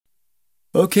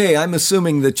Okay, I'm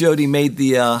assuming that Jody made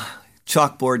the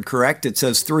chalkboard correct. It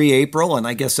says 3 April, and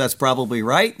I guess that's probably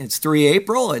right. It's 3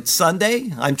 April. It's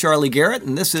Sunday. I'm Charlie Garrett,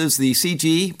 and this is the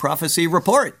CG Prophecy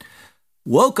Report.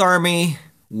 Woke Army,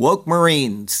 woke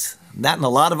Marines. That and a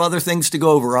lot of other things to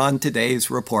go over on today's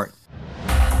report.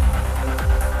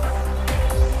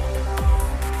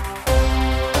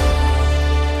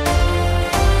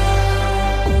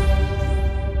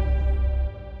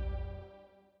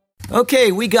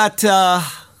 Okay, we got a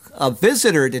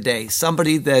visitor today,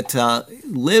 somebody that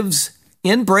lives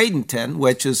in Bradenton,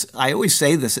 which is, I always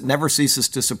say this, it never ceases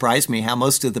to surprise me how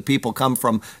most of the people come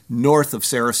from north of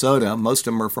Sarasota. Most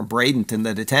of them are from Bradenton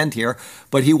that attend here.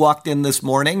 But he walked in this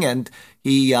morning and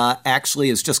he actually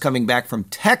is just coming back from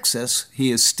Texas. He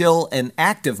is still an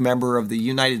active member of the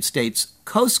United States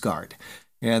Coast Guard.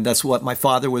 And that's what my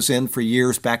father was in for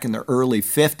years back in the early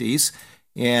 50s.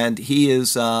 And he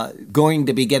is going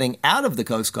to be getting out of the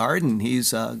Coast Guard, and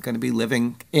he's going to be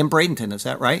living in Bradenton. Is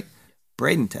that right?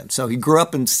 Bradenton. So he grew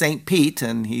up in St. Pete,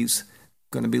 and he's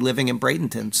going to be living in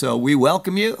Bradenton. So we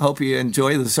welcome you. Hope you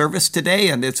enjoy the service today,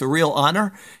 and it's a real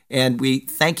honor. And we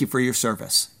thank you for your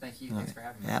service. Thank you. Thanks for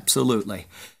having me. Absolutely.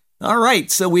 All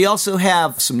right. So we also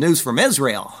have some news from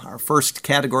Israel, our first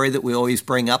category that we always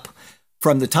bring up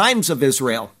from the Times of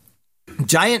Israel.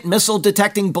 Giant missile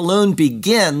detecting balloon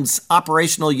begins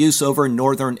operational use over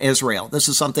northern Israel. This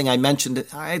is something I mentioned,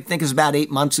 I think it was about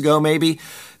 8 months ago maybe,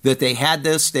 that they had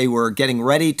this. They were getting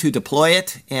ready to deploy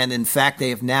it, and in fact, they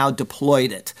have now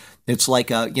deployed it. It's like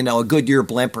a Goodyear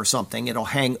blimp or something. It'll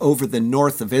hang over the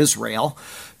north of Israel.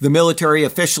 The military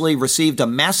officially received a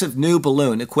massive new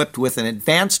balloon equipped with an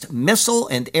advanced missile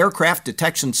and aircraft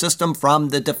detection system from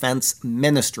the Defense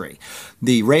Ministry.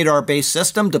 The radar-based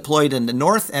system deployed in the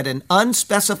north at an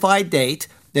unspecified date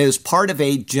is part of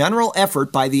a general effort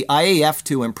by the IAF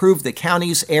to improve the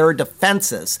county's air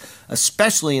defenses,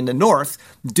 especially in the north,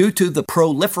 due to the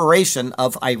proliferation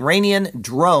of Iranian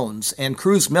drones and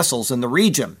cruise missiles in the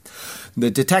region.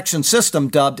 The detection system,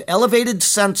 dubbed Elevated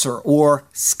Sensor or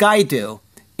Skydo,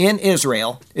 in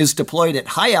Israel, is deployed at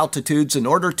high altitudes in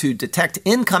order to detect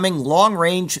incoming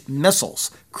long-range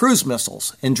missiles, cruise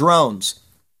missiles, and drones.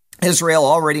 Israel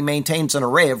already maintains an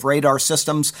array of radar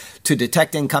systems to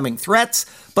detect incoming threats,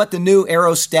 but the new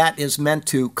aerostat is meant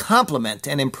to complement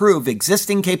and improve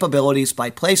existing capabilities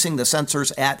by placing the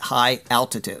sensors at high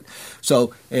altitude.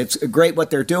 So it's great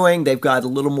what they're doing. They've got a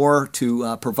little more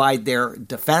to provide their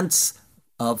defense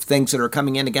of things that are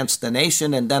coming in against the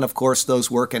nation. And then, of course, those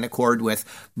work in accord with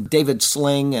David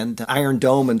Sling and Iron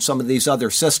Dome and some of these other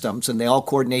systems, and they all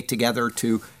coordinate together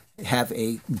to have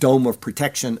a dome of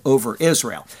protection over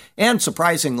Israel. And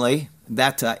surprisingly,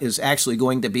 that is actually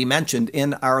going to be mentioned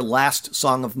in our last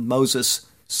Song of Moses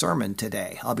sermon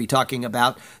today. I'll be talking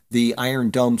about the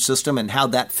Iron Dome system and how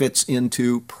that fits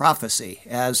into prophecy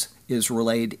as is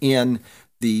relayed in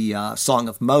the Song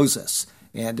of Moses.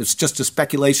 And it's just a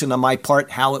speculation on my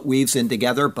part how it weaves in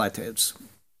together, but it's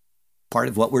part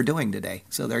of what we're doing today.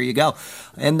 So there you go.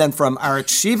 And then from Aretz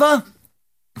Shiva,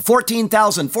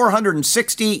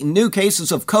 14,460 new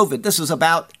cases of COVID. This is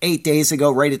about 8 days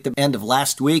ago, right at the end of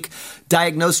last week,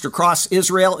 diagnosed across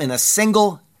Israel in a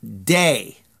single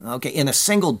day. Okay, in a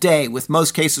single day, with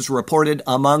most cases reported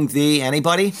among the,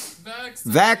 anybody?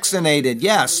 Vaccinated,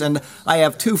 yes. And I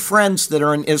have two friends that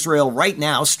are in Israel right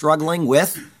now struggling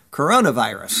with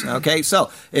coronavirus. Okay, so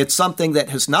it's something that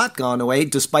has not gone away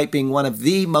despite being one of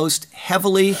the most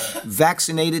heavily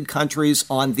vaccinated countries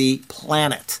on the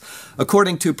planet.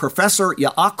 According to Professor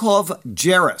Yaakov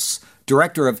Jeris,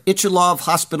 director of Ichilov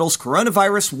Hospital's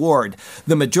coronavirus ward,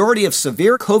 the majority of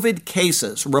severe COVID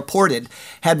cases reported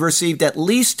had received at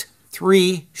least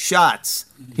 3 shots.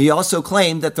 He also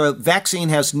claimed that the vaccine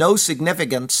has no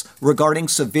significance regarding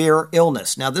severe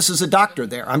illness. Now, this is a doctor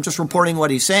there. I'm just reporting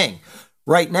what he's saying.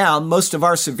 Right now, most of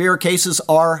our severe cases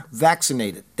are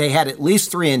vaccinated. They had at least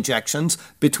 3 injections.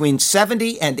 Between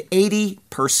 70 and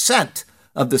 80%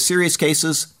 of the serious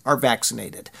cases are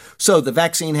vaccinated. So the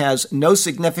vaccine has no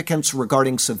significance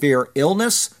regarding severe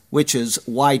illness, which is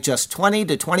why just 20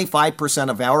 to 25%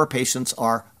 of our patients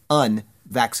are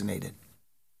unvaccinated.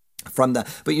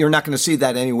 But you're not going to see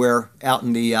that anywhere out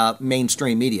in the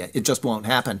mainstream media. It just won't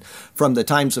happen. From the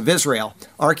Times of Israel,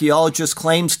 archaeologist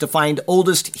claims to find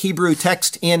oldest Hebrew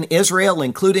text in Israel,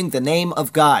 including the name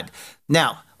of God.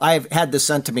 Now, I've had this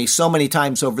sent to me so many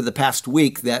times over the past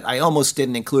week that I almost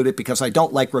didn't include it because I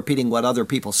don't like repeating what other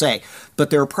people say.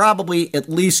 But there are probably at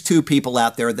least 2 people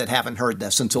out there that haven't heard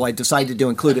this. And so I decided to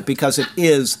include it because it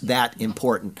is that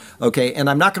important. Okay. And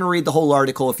I'm not going to read the whole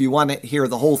article. If you want to hear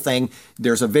the whole thing,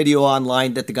 there's a video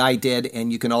online that the guy did.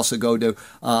 And you can also go to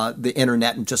the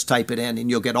internet and just type it in and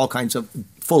you'll get all kinds of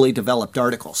fully developed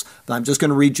articles. But I'm just going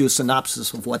to read you a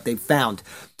synopsis of what they've found.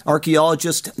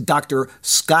 Archaeologist Dr.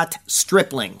 Scott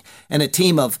Stripling and a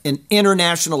team of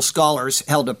international scholars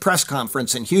held a press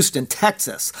conference in Houston,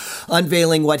 Texas,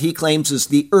 unveiling what he claims is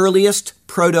the earliest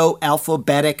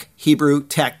proto-alphabetic Hebrew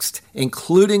text,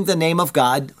 including the name of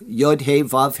God,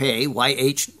 Yod-He-Vav-He,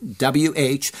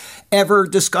 Y-H-W-H, ever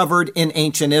discovered in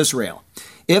ancient Israel.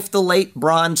 If the late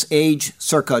Bronze Age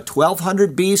circa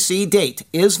 1200 BC date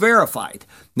is verified,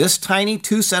 this tiny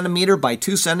 2 centimeter by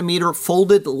 2 centimeter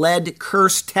folded lead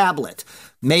curse tablet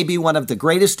may be one of the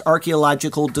greatest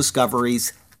archaeological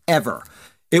discoveries ever.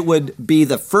 It would be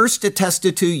the first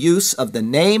attested to use of the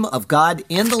name of God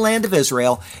in the land of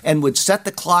Israel and would set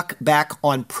the clock back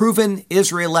on proven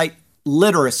Israelite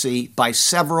literacy by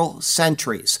several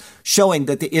centuries, showing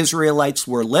that the Israelites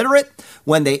were literate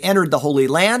when they entered the Holy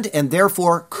Land and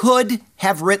therefore could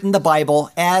have written the Bible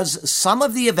as some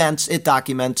of the events it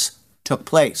documents took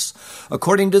place.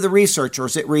 According to the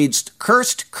researchers, it reads,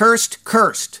 "Cursed, cursed,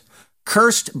 cursed,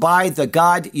 cursed by the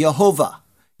God Jehovah.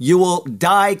 You will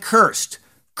die cursed.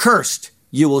 Cursed,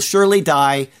 you will surely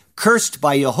die. Cursed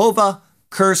by Jehovah.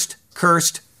 Cursed,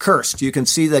 cursed, cursed." You can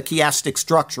see the chiastic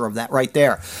structure of that right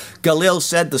there. Galil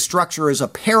said the structure is a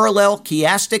parallel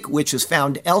chiastic, which is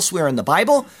found elsewhere in the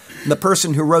Bible. The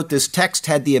person who wrote this text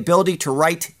had the ability to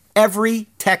write every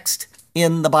text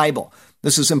in the Bible.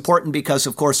 This is important because,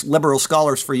 of course, liberal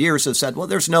scholars for years have said, well,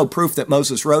 there's no proof that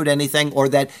Moses wrote anything or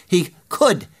that he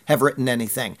could have written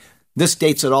anything. This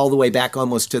dates it all the way back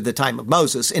almost to the time of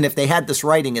Moses. And if they had this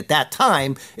writing at that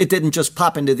time, it didn't just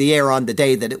pop into the air on the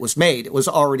day that it was made. It was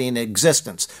already in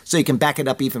existence. So you can back it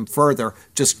up even further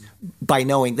just by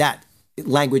knowing that.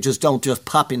 Languages don't just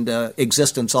pop into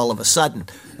existence all of a sudden.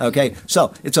 Okay,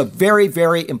 so it's a very,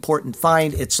 very important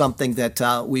find. It's something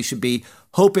that we should be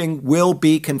hoping will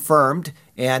be confirmed.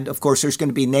 And of course, there's going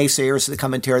to be naysayers that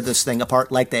come and tear this thing apart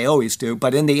like they always do.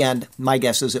 But in the end, my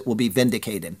guess is it will be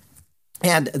vindicated.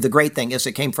 And the great thing is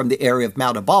it came from the area of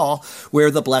Mount Ebal,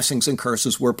 where the blessings and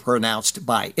curses were pronounced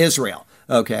by Israel.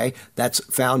 Okay, that's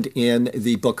found in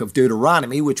the book of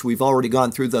Deuteronomy, which we've already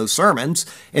gone through those sermons.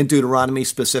 And Deuteronomy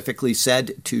specifically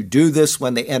said to do this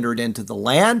when they entered into the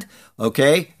land.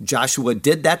 Okay, Joshua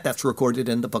did that. That's recorded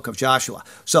in the book of Joshua.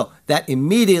 So that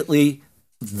immediately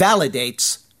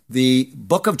validates the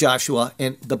book of Joshua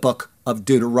and the book of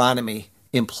Deuteronomy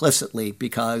implicitly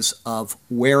because of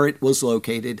where it was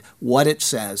located, what it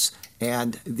says,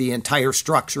 and the entire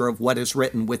structure of what is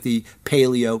written with the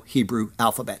Paleo-Hebrew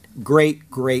alphabet. Great,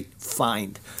 great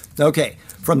find. Okay,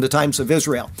 from the Times of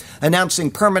Israel. Announcing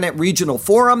permanent regional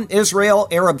forum, Israel,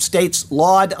 Arab states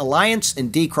laud alliance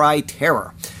and decry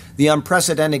terror. The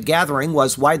unprecedented gathering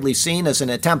was widely seen as an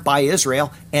attempt by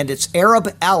Israel and its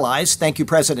Arab allies, thank you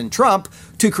President Trump,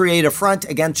 to create a front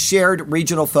against shared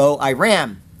regional foe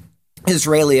Iran.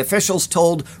 Israeli officials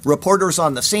told reporters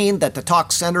on the scene that the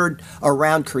talks centered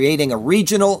around creating a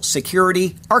regional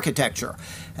security architecture.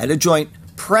 At a joint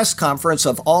press conference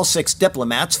of all 6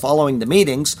 diplomats following the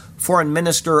meetings, Foreign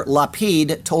Minister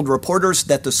Lapid told reporters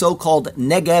that the so-called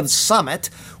Negev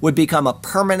Summit would become a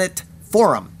permanent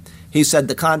forum. He said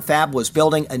the confab was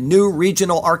building a new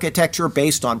regional architecture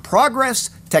based on progress,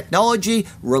 technology,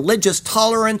 religious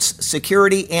tolerance,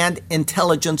 security, and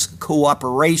intelligence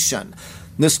cooperation.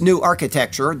 This new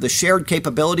architecture, the shared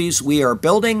capabilities we are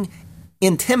building,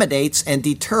 intimidates and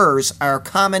deters our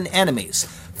common enemies.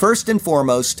 First and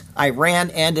foremost, Iran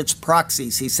and its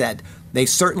proxies, he said. They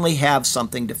certainly have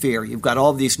something to fear. You've got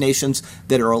all of these nations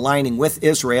that are aligning with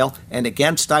Israel and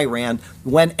against Iran.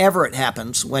 Whenever it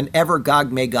happens, whenever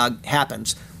Gog Magog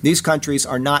happens, these countries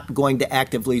are not going to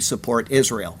actively support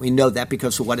Israel. We know that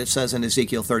because of what it says in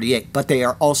Ezekiel 38. But they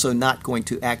are also not going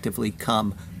to actively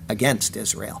come against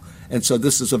Israel. And so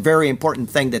this is a very important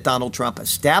thing that Donald Trump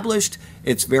established.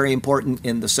 It's very important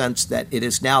in the sense that it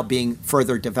is now being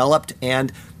further developed.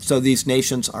 And so these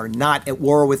nations are not at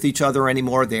war with each other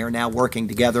anymore. They are now working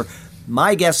together.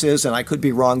 My guess is, and I could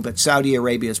be wrong, but Saudi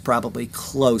Arabia is probably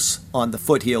close on the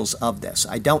foothills of this.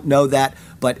 I don't know that,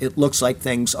 but it looks like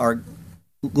things are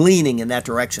leaning in that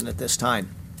direction at this time.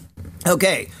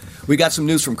 Okay. We got some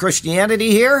news from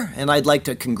Christianity here, and I'd like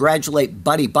to congratulate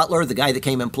Buddy Butler, the guy that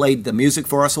came and played the music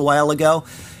for us a while ago.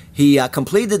 He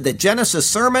completed the Genesis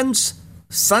sermons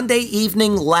Sunday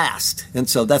evening last. And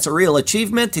so that's a real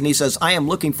achievement. And he says, I am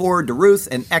looking forward to Ruth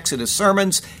and Exodus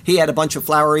sermons. He had a bunch of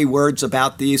flowery words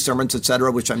about these sermons, etc.,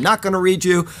 which I'm not going to read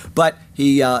you, but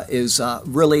he is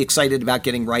really excited about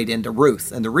getting right into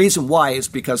Ruth. And the reason why is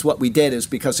because what we did is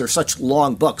because they're such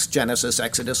long books, Genesis,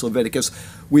 Exodus, Leviticus,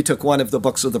 we took one of the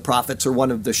books of the prophets or one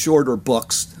of the shorter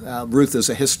books. Ruth is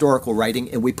a historical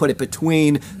writing, and we put it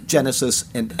between Genesis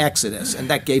and Exodus. And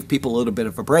that gave people a little bit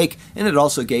of a break, and it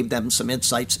also gave them some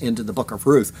insights into the book of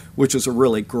Ruth, which is a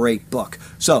really great book.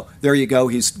 So there you go.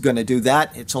 He's going to do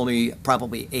that. It's only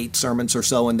probably 8 sermons or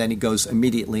so, and then he goes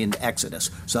immediately into Exodus.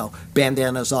 So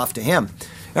bandana's off to him.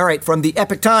 All right, from the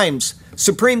Epic Times,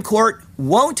 Supreme Court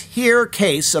won't hear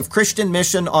case of Christian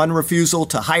mission on refusal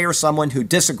to hire someone who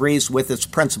disagrees with its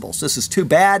principles. This is too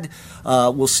bad.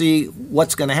 We'll see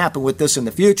what's going to happen with this in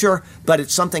the future, but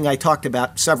it's something I talked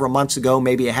about several months ago,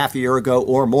 maybe a half a year ago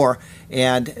or more,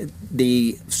 and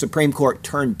the Supreme Court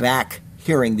turned back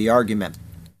hearing the argument.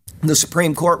 The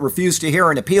Supreme Court refused to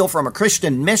hear an appeal from a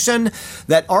Christian mission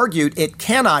that argued it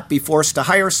cannot be forced to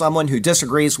hire someone who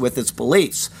disagrees with its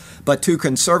beliefs. But 2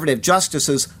 conservative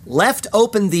justices left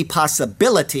open the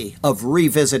possibility of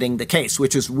revisiting the case,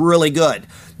 which is really good,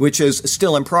 which is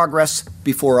still in progress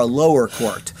before a lower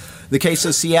court. The case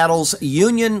is Seattle's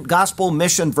Union Gospel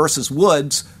Mission versus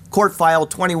Woods, Court File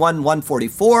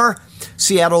 21-144.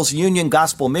 Seattle's Union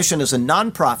Gospel Mission is a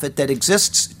nonprofit that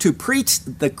exists to preach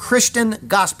the Christian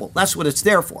gospel. That's what it's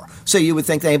there for. So you would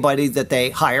think anybody that they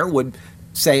hire would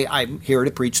say, I'm here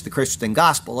to preach the Christian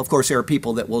gospel. Of course, there are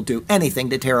people that will do anything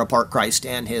to tear apart Christ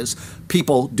and his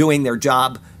people doing their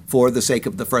job for the sake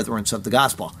of the furtherance of the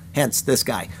gospel. Hence, this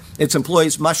guy. Its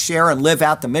employees must share and live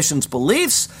out the mission's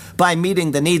beliefs by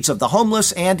meeting the needs of the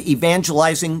homeless and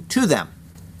evangelizing to them.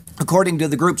 According to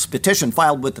the group's petition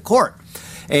filed with the court,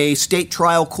 a state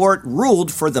trial court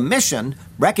ruled for the mission,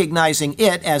 recognizing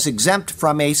it as exempt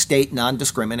from a state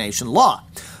non-discrimination law.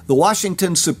 The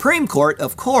Washington Supreme Court,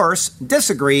 of course,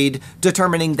 disagreed,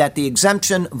 determining that the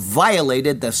exemption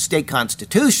violated the state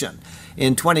constitution.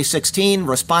 In 2016,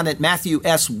 respondent Matthew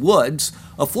S. Woods,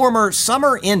 a former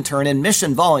summer intern and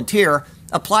mission volunteer,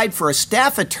 applied for a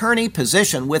staff attorney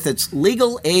position with its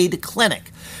legal aid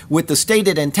clinic, with the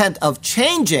stated intent of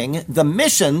changing the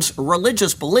mission's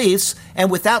religious beliefs and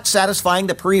without satisfying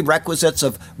the prerequisites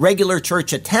of regular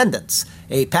church attendance,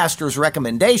 a pastor's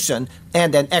recommendation,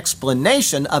 and an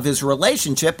explanation of his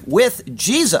relationship with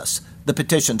Jesus, the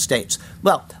petition states.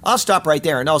 Well, I'll stop right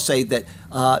there and I'll say that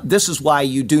this is why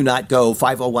you do not go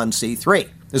 501c3.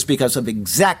 It's because of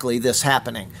exactly this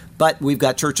happening. But we've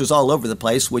got churches all over the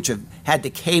place which have had to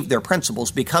cave their principles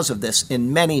because of this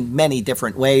in many, many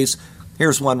different ways.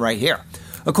 Here's one right here.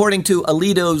 According to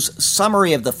Alito's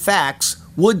summary of the facts,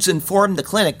 Woods informed the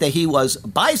clinic that he was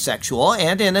bisexual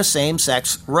and in a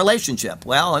same-sex relationship.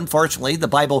 Well, unfortunately, the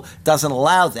Bible doesn't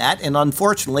allow that, and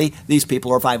unfortunately, these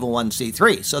people are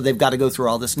 501c3, so they've got to go through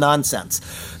all this nonsense.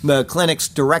 The clinic's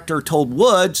director told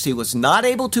Woods he was not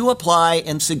able to apply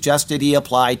and suggested he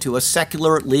apply to a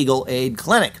secular legal aid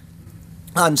clinic.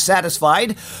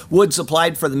 Unsatisfied, Woods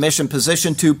applied for the mission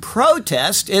position to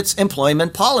protest its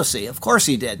employment policy. Of course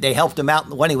he did. They helped him out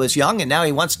when he was young, and now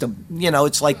he wants to,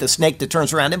 it's like the snake that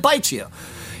turns around and bites you.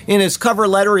 In his cover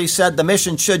letter, he said the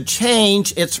mission should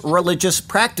change its religious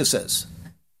practices.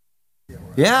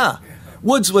 Yeah.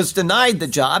 Woods was denied the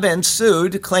job and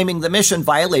sued, claiming the mission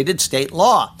violated state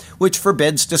law, which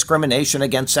forbids discrimination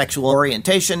against sexual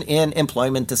orientation in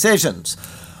employment decisions.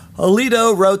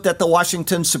 Alito wrote that the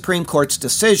Washington Supreme Court's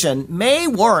decision may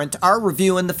warrant our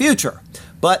review in the future,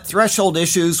 but threshold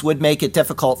issues would make it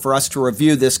difficult for us to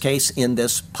review this case in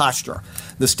this posture.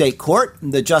 The state court,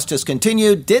 the justice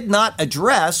continued, did not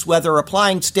address whether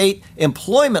applying state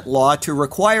employment law to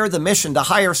require the mission to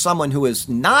hire someone who is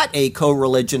not a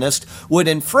co-religionist would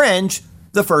infringe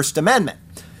the First Amendment.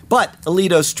 But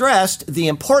Alito stressed the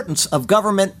importance of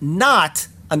government not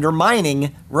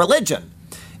undermining religion.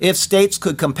 If states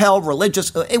could compel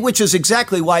religious, which is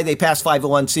exactly why they passed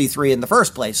 501c3 in the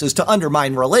first place, is to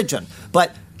undermine religion.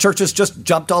 But churches just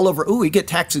jumped all over, we get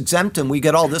tax exempt and we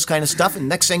get all this kind of stuff. And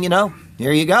next thing you know,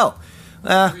 here you go.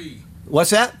 What's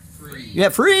that? Free. Yeah,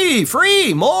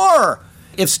 free, more.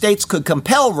 If states could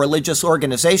compel religious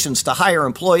organizations to hire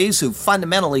employees who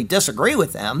fundamentally disagree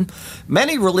with them,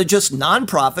 many religious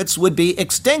nonprofits would be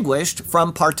extinguished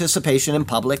from participation in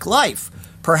public life,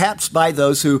 perhaps by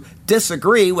those who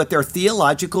disagree with their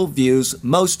theological views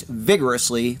most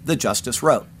vigorously, the justice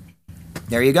wrote.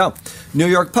 There you go. New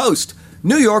York Post.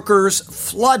 New Yorkers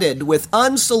flooded with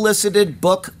unsolicited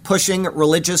book-pushing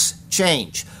religious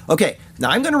change. Okay, now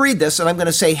I'm going to read this and I'm going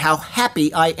to say how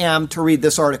happy I am to read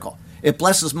this article. It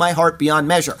blesses my heart beyond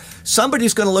measure.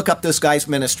 Somebody's going to look up this guy's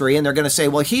ministry, and they're going to say,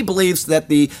 well, he believes that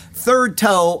the third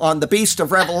toe on the beast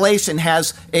of Revelation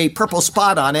has a purple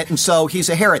spot on it, and so he's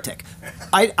a heretic.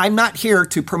 I'm not here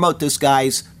to promote this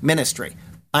guy's ministry.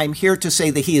 I'm here to say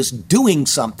that he is doing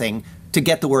something to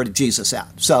get the word of Jesus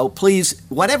out. So please,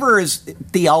 whatever his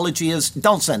theology is,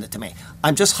 don't send it to me.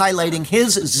 I'm just highlighting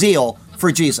his zeal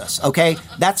for Jesus, okay?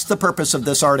 That's the purpose of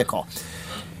this article.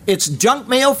 It's junk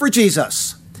mail for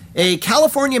Jesus. A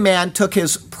California man took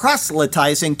his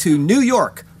proselytizing to New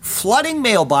York, flooding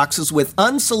mailboxes with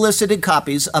unsolicited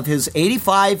copies of his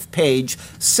 85-page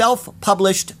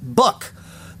self-published book.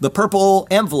 The purple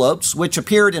envelopes, which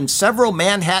appeared in several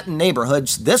Manhattan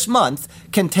neighborhoods this month,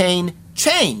 contain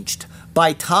Changed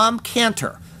by Tom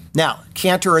Cantor. Now,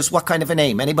 Cantor is what kind of a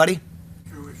name? Anybody?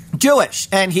 Jewish.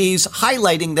 And he's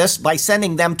highlighting this by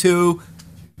sending them to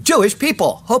Jewish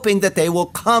people, hoping that they will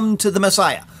come to the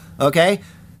Messiah. Okay?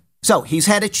 So he's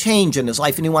had a change in his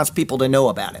life, and he wants people to know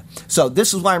about it. So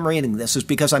this is why I'm reading this, is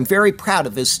because I'm very proud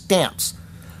of his stance.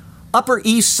 Upper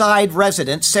East Side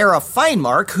resident Sarah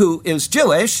Feinmark, who is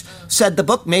Jewish, said the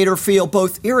book made her feel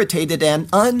both irritated and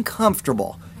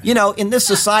uncomfortable. You know, in this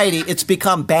society, it's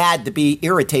become bad to be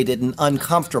irritated and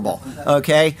uncomfortable,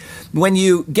 okay? When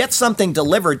you get something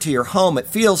delivered to your home, it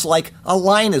feels like a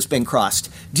line has been crossed.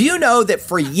 Do you know that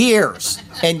for years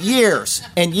and years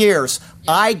and years,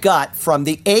 I got from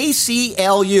the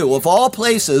ACLU, of all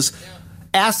places,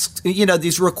 asked,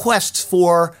 these requests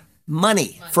for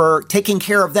money, for taking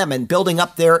care of them and building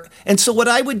up their... And so what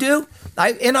I would do,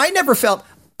 I never felt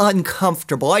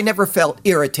uncomfortable. I never felt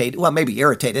irritated. Well, maybe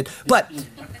irritated, but...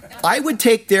 I would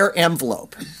take their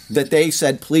envelope that they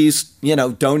said, please,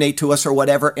 donate to us or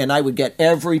whatever, and I would get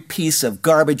every piece of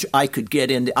garbage I could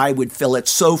get in. I would fill it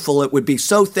so full, it would be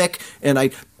so thick, and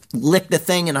I'd lick the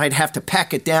thing, and I'd have to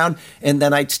pack it down, and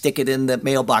then I'd stick it in the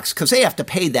mailbox, because they have to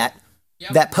pay that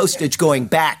postage going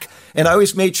back. And I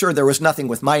always made sure there was nothing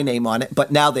with my name on it,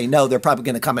 but now they know they're probably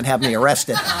going to come and have me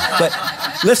arrested. But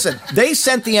listen, they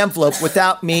sent the envelope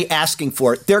without me asking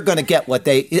for it. They're going to get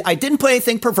I didn't put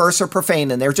anything perverse or profane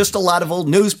in there, just a lot of old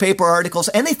newspaper articles,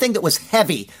 anything that was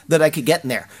heavy that I could get in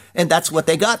there. And that's what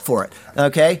they got for it,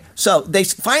 okay? So they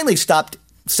finally stopped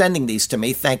sending these to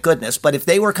me, thank goodness. But if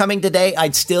they were coming today,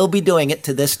 I'd still be doing it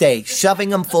to this day, shoving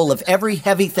them full of every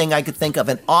heavy thing I could think of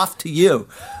and off to you,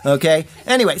 okay?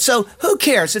 Anyway, so who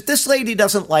cares? If this lady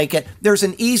doesn't like it, there's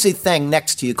an easy thing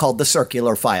next to you called the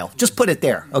circular file. Just put it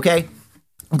there, okay?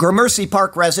 Gramercy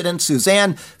Park resident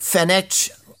Suzanne Fenech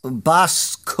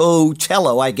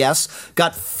Boscocello, I guess,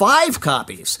 got 5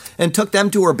 copies and took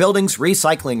them to her building's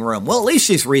recycling room. Well, at least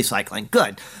she's recycling.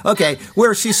 Good. Okay,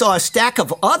 where she saw a stack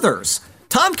of others.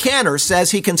 Tom Cantor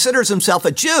says he considers himself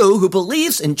a Jew who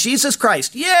believes in Jesus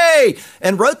Christ. Yay!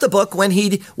 And wrote the book when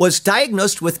he was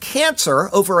diagnosed with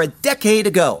cancer over a decade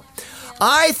ago.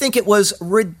 I think it was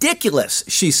ridiculous,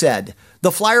 she said.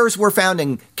 The flyers were found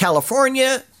in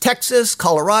California, Texas,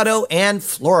 Colorado, and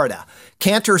Florida.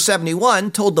 Cantor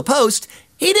 71 told the Post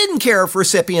he didn't care if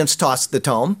recipients tossed the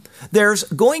tome. There's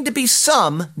going to be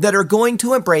some that are going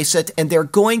to embrace it, and they're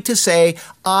going to say,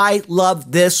 I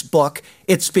love this book.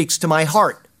 It speaks to my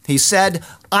heart. He said,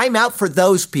 I'm out for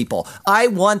those people. I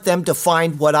want them to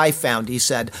find what I found, he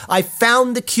said. I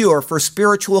found the cure for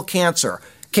spiritual cancer.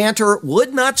 Cantor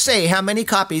would not say how many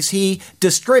copies he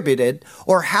distributed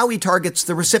or how he targets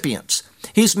the recipients.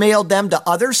 He's mailed them to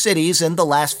other cities in the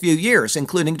last few years,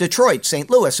 including Detroit, St.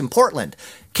 Louis, and Portland.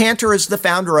 Cantor is the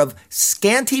founder of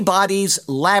Scantibodies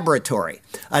Laboratory,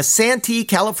 a Santee,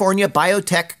 California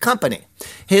biotech company.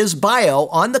 His bio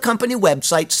on the company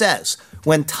website says,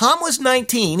 when Tom was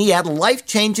 19, he had a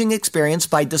life-changing experience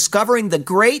by discovering the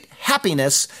great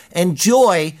happiness and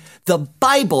joy the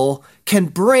Bible can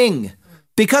bring.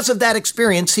 Because of that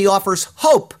experience, he offers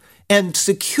hope and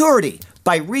security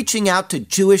by reaching out to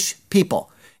Jewish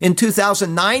people. In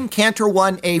 2009, Cantor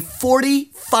won a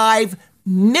 $45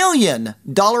 million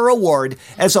award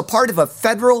as a part of a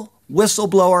federal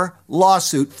whistleblower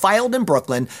lawsuit filed in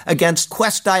Brooklyn against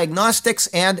Quest Diagnostics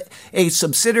and a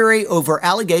subsidiary over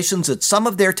allegations that some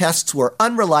of their tests were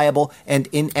unreliable and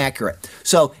inaccurate.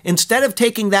 So instead of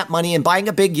taking that money and buying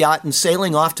a big yacht and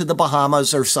sailing off to the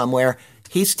Bahamas or somewhere,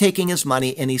 he's taking his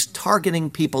money and he's targeting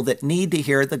people that need to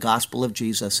hear the gospel of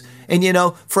Jesus. And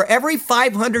for every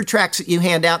 500 tracts that you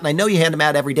hand out, and I know you hand them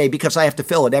out every day because I have to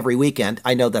fill it every weekend.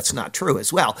 I know that's not true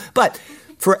as well. But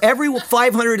for every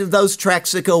 500 of those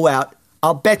tracts that go out,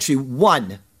 I'll bet you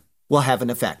one will have an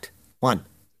effect. One.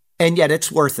 And yet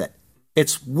it's worth it.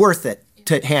 It's worth it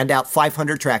to hand out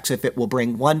 500 tracts if it will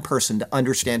bring one person to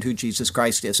understand who Jesus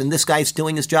Christ is. And this guy's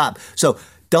doing his job. So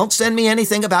don't send me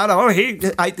anything about,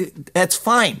 that's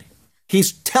fine.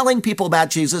 He's telling people about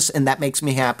Jesus, and that makes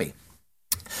me happy.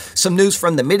 Some news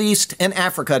from the Mideast and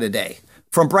Africa today.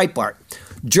 From Breitbart,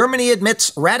 Germany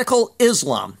admits radical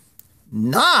Islam,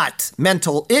 not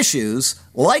mental issues,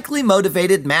 likely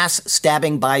motivated mass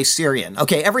stabbing by Syrian.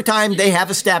 Okay, every time they have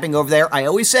a stabbing over there, I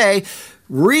always say,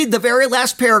 read the very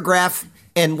last paragraph,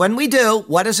 and when we do,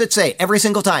 what does it say every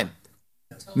single time?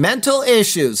 Mental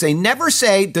issues. They never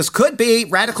say this could be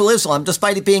radical Islam,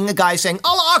 despite it being a guy saying,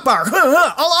 Allah Akbar,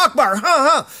 Allah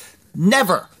Akbar,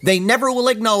 Never. They never will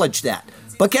acknowledge that.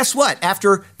 But guess what?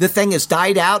 After the thing has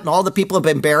died out and all the people have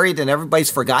been buried and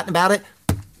everybody's forgotten about it,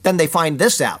 then they find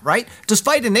this out, right?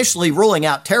 Despite initially ruling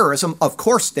out terrorism, of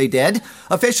course they did,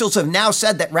 officials have now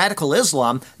said that radical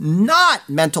Islam, not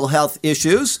mental health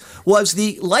issues, was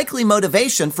the likely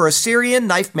motivation for a Syrian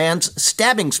knife man's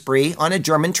stabbing spree on a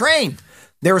German train.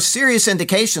 There are serious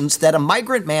indications that a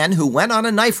migrant man who went on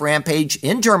a knife rampage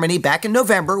in Germany back in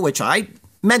November, which I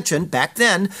mentioned back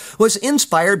then, was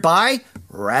inspired by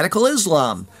radical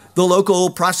Islam, the local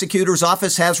prosecutor's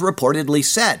office has reportedly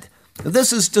said.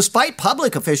 This is despite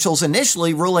public officials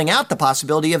initially ruling out the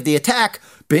possibility of the attack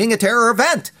being a terror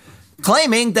event,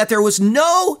 claiming that there was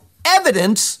no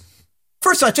evidence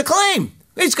for such a claim.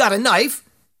 He's got a knife.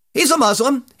 He's a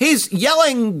Muslim. He's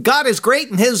yelling God is great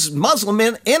in his Muslim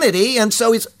entity, and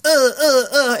so he's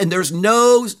and there's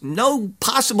no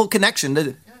possible connection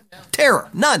to terror.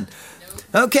 None.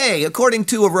 Okay, according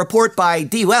to a report by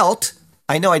Die Welt,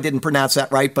 I know I didn't pronounce that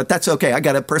right, but that's okay. I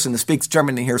got a person that speaks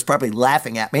German in here is probably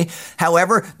laughing at me.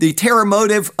 However, the terror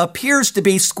motive appears to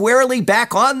be squarely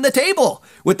back on the table,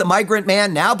 with the migrant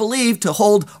man now believed to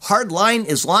hold hardline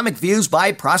Islamic views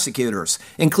by prosecutors,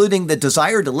 including the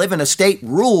desire to live in a state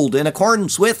ruled in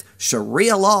accordance with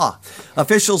Sharia law.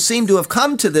 Officials seem to have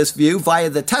come to this view via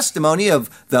the testimony of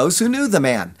those who knew the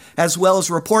man, as well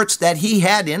as reports that he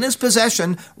had in his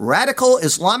possession radical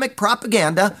Islamic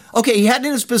propaganda. Okay, he had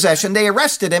in his possession, they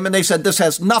arrested him and they said this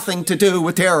has nothing to do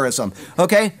with terrorism,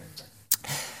 okay?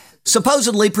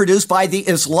 Supposedly produced by the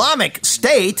Islamic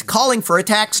State calling for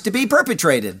attacks to be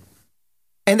perpetrated.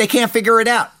 And they can't figure it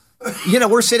out. You know,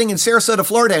 we're sitting in Sarasota,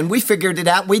 Florida, and we figured it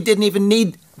out. We didn't even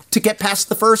need to get past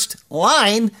the first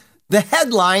line, the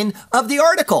headline of the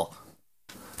article.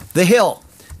 The Hill.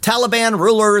 Taliban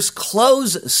rulers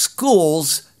close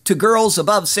schools to girls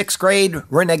above 6th grade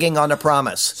reneging on a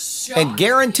promise. And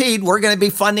guaranteed we're going to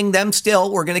be funding them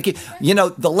still. We're going to keep,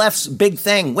 the left's big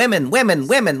thing, women,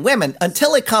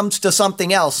 until it comes to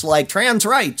something else like trans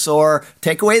rights or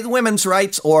take away the women's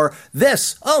rights or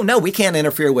this. Oh, no, we can't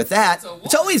interfere with that.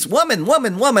 It's always woman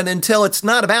until it's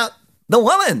not about the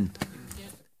woman.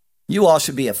 You all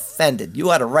should be offended.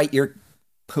 You ought to write your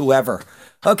whoever.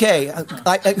 Okay,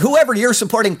 whoever you're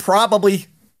supporting probably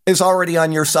is already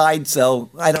on your side, so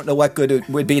I don't know what good it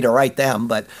would be to write them.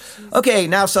 But okay,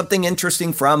 now something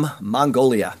interesting from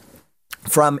Mongolia.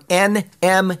 From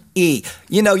NME.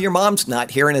 You know, your mom's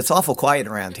not here, and it's awful quiet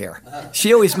around here.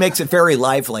 She always makes it very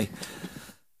lively.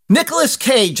 Nicolas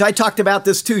Cage, I talked about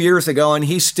this 2 years ago, and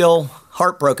he's still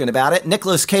heartbroken about it.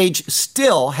 Nicolas Cage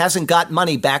still hasn't got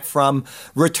money back from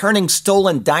returning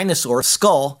stolen dinosaur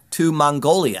skull to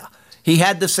Mongolia. He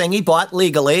had this thing he bought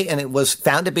legally, and it was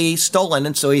found to be stolen,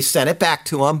 and so he sent it back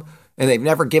to him, and they've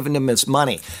never given him his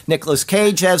money. Nicolas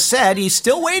Cage has said he's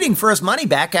still waiting for his money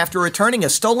back after returning a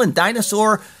stolen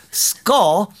dinosaur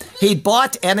skull he'd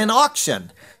bought at an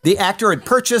auction. The actor had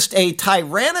purchased a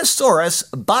Tyrannosaurus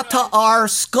Bataar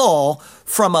skull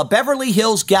from a Beverly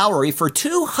Hills gallery for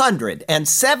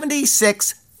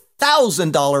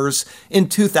 $276,000 in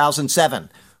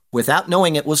 2007, without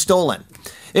knowing it was stolen.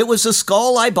 It was a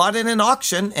skull I bought at an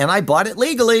auction, and I bought it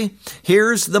legally.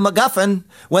 Here's the MacGuffin.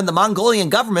 When the Mongolian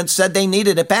government said they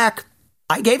needed it back,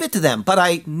 I gave it to them, but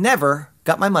I never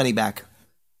got my money back.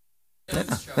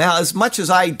 Yeah. Now, as much as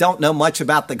I don't know much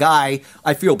about the guy,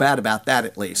 I feel bad about that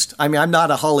at least. I mean, I'm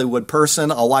not a Hollywood person.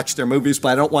 I'll watch their movies, but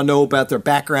I don't want to know about their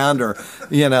background or,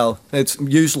 it's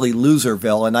usually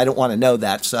Loserville, and I don't want to know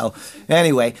that. So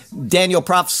anyway, Daniel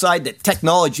prophesied that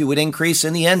technology would increase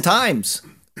in the end times.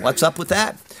 What's up with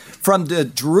that? From the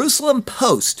Jerusalem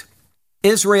Post,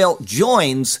 Israel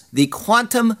joins the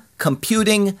quantum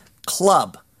computing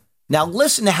club. Now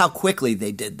listen to how quickly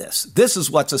they did this. This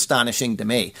is what's astonishing to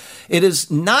me. It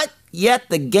is not yet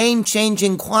the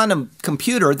game-changing quantum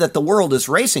computer that the world is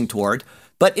racing toward,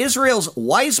 but Israel's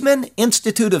Weizmann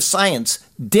Institute of Science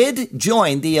did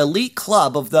join the elite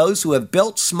club of those who have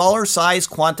built smaller-size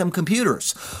quantum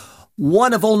computers.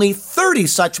 One of only 30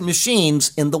 such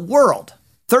machines in the world.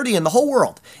 30 in the whole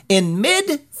world. In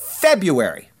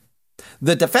mid-February,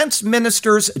 The Defense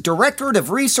Minister's Directorate of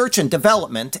Research and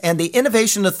Development and the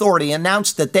Innovation Authority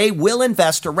announced that they will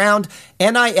invest around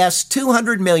NIS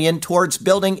 $200 million towards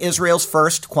building Israel's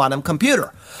first quantum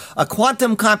computer. A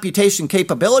quantum computation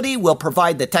capability will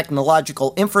provide the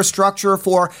technological infrastructure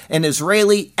for an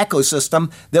Israeli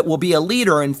ecosystem that will be a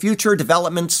leader in future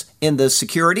developments in the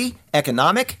security,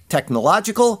 economic,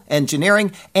 technological,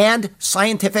 engineering, and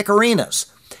scientific arenas.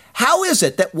 How is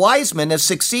it that Weizmann has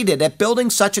succeeded at building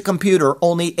such a computer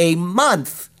only a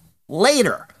month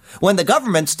later, when the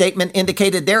government statement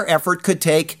indicated their effort could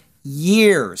take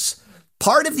years?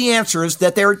 Part of the answer is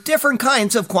that there are different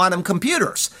kinds of quantum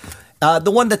computers. The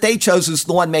one that they chose is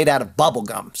the one made out of bubble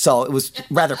gum, so it was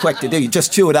rather quick to do. You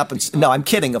just chew it up and, no, I'm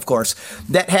kidding, of course,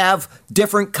 that have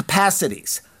different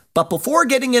capacities. But before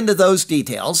getting into those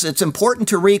details, it's important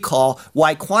to recall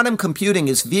why quantum computing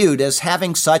is viewed as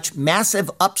having such massive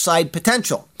upside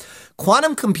potential.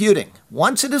 Quantum computing,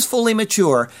 once it is fully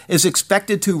mature, is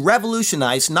expected to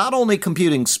revolutionize not only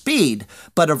computing speed,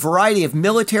 but a variety of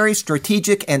military,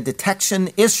 strategic, and detection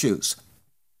issues,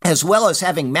 as well as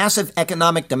having massive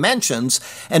economic dimensions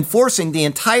and forcing the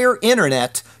entire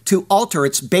internet to alter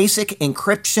its basic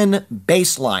encryption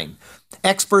baseline.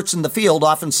 Experts in the field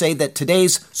often say that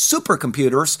today's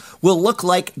supercomputers will look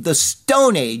like the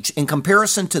Stone Age in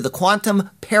comparison to the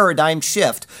quantum paradigm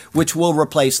shift, which will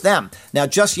replace them. Now,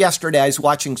 just yesterday, I was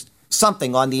watching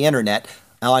something on the internet,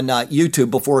 on YouTube,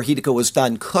 before Hideko was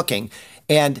done cooking,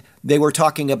 and they were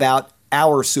talking about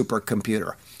our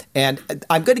supercomputer. And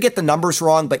I'm going to get the numbers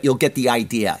wrong, but you'll get the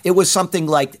idea. It was something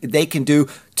like they can do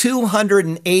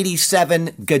 287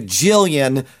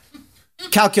 gajillion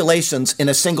calculations in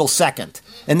a single second.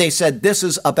 And they said this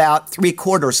is about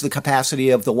 3/4 the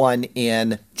capacity of the one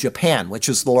in Japan, which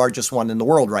is the largest one in the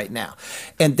world right now.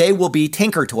 And they will be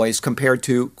tinker toys compared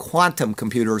to quantum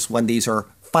computers when these are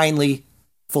finally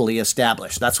fully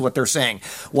established. That's what they're saying.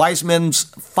 Weizmann's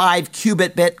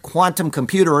 5-qubit quantum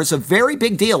computer is a very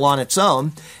big deal on its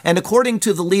own. And according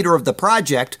to the leader of the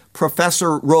project,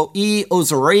 Professor Roei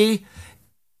Ozuri,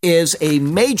 is a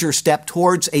major step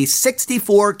towards a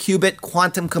 64-qubit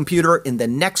quantum computer in the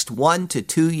next 1 to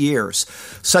 2 years.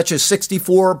 Such a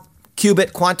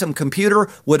 64-qubit quantum computer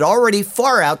would already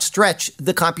far outstretch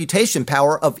the computation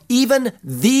power of even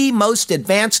the most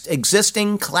advanced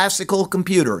existing classical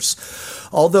computers.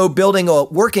 Although building a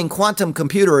working quantum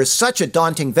computer is such a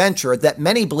daunting venture that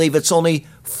many believe it's only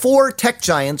 4 tech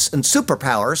giants and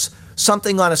superpowers,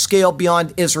 something on a scale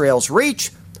beyond Israel's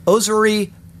reach,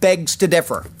 Ozuri begs to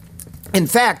differ. In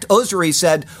fact, Ozuri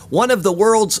said one of the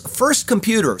world's first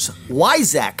computers,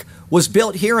 WISAC, was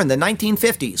built here in the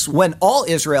 1950s when all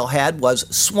Israel had was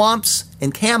swamps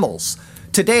and camels.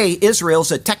 Today,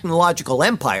 Israel's a technological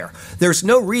empire. There's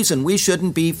no reason we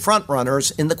shouldn't be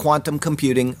frontrunners in the quantum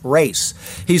computing race.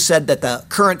 He said that the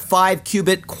current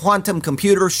 5-qubit quantum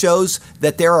computer shows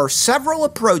that there are several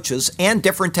approaches and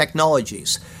different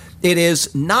technologies. It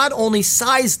is not only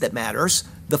size that matters,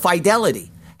 the fidelity.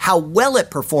 How well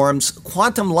it performs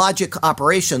quantum logic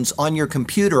operations on your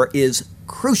computer is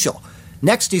crucial.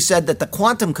 Next, he said that the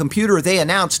quantum computer they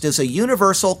announced is a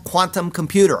universal quantum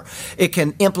computer. It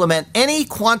can implement any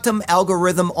quantum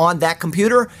algorithm on that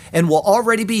computer and will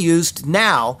already be used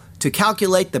now to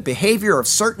calculate the behavior of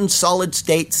certain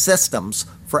solid-state systems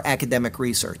for academic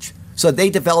research. So they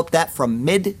developed that from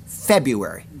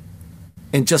mid-February.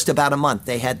 In just about a month,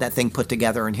 they had that thing put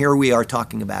together, and here we are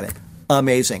talking about it.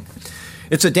 Amazing.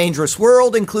 It's a dangerous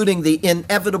world, including the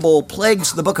inevitable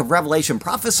plagues the book of Revelation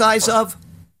prophesies of.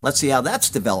 Let's see how that's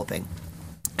developing.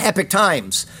 Epic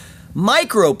times.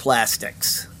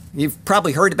 Microplastics. You've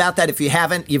probably heard about that. If you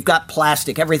haven't, you've got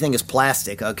plastic. Everything is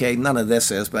plastic, okay? None of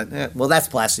this is, but, well, that's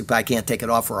plastic, but I can't take it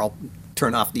off or I'll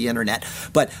turn off the internet.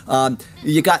 But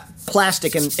you got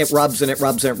plastic and it rubs and it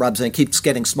rubs and it rubs and it keeps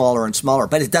getting smaller and smaller,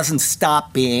 but it doesn't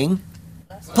stop being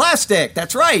plastic.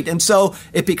 That's right. And so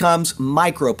it becomes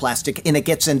microplastic and it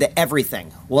gets into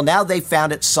everything. Well, now they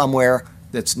found it somewhere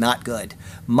that's not good.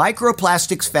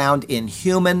 Microplastics found in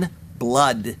human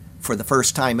blood for the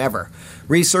first time ever.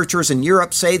 Researchers in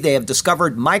Europe say they have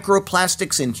discovered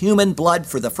microplastics in human blood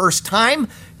for the first time.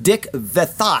 Dick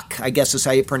Vethok, I guess is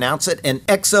how you pronounce it, an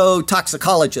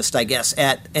exotoxicologist, I guess,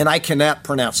 and I cannot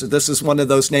pronounce it. This is one of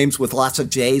those names with lots of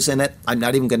J's in it. I'm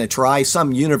not even going to try.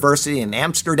 Some university in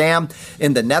Amsterdam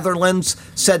in the Netherlands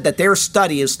said that their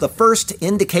study is the first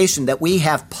indication that we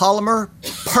have polymer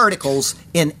particles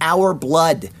in our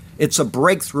blood. It's a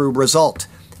breakthrough result.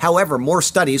 However, more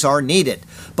studies are needed,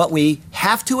 but we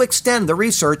have to extend the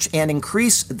research and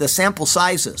increase the sample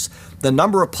sizes, the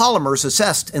number of polymers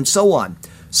assessed, and so on.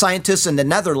 Scientists in the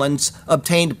Netherlands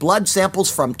obtained blood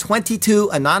samples from 22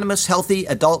 anonymous healthy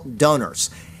adult donors,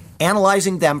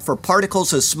 analyzing them for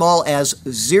particles as small as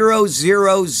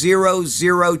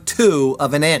 0.00002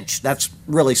 of an inch. That's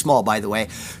really small, by the way.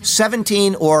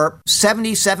 17 or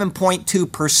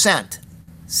 77.2%.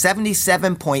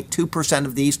 77.2%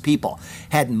 of these people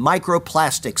had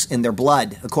microplastics in their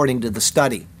blood, according to the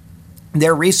study.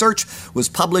 Their research was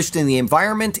published in the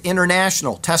Environment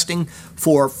International, testing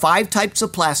for 5 types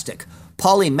of plastic: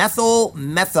 polymethyl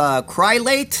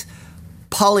methacrylate,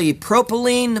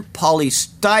 polypropylene,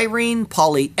 polystyrene,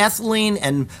 polyethylene,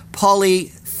 and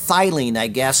polyethylene, I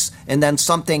guess, and then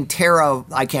something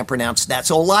I can't pronounce that.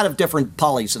 So a lot of different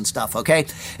polys and stuff, okay?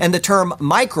 And the term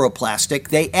microplastic,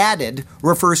 they added,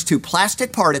 refers to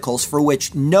plastic particles for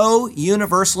which no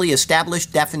universally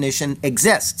established definition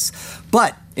exists.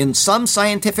 But in some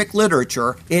scientific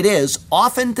literature, it is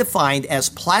often defined as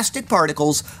plastic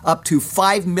particles up to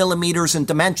 5 millimeters in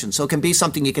dimension. So it can be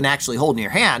something you can actually hold in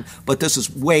your hand, but this is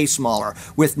way smaller,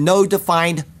 with no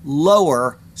defined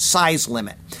lower size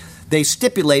limit. They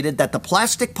stipulated that the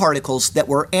plastic particles that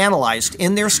were analyzed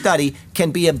in their study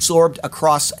can be absorbed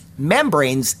across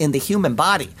membranes in the human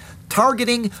body,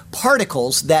 targeting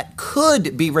particles that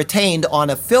could be retained on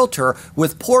a filter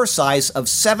with pore size of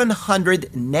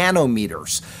 700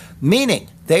 nanometers, meaning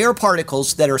they are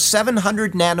particles that are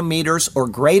 700 nanometers or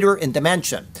greater in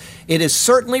dimension. It is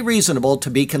certainly reasonable to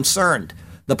be concerned.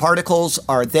 The particles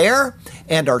are there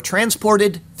and are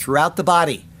transported throughout the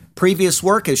body. Previous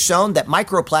work has shown that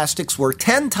microplastics were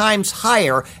 10 times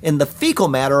higher in the fecal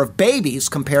matter of babies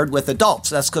compared with adults.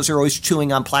 That's because they're always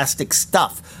chewing on plastic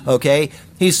stuff, okay?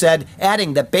 He said,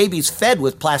 adding that babies fed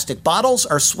with plastic bottles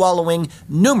are swallowing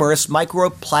numerous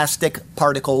microplastic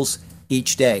particles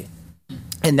each day.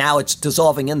 And now it's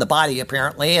dissolving in the body,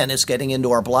 apparently, and it's getting into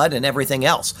our blood and everything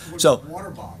else. So, water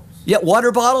bottles. Yeah,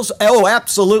 water bottles? Oh,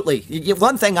 absolutely.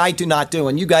 One thing I do not do,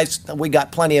 and you guys, we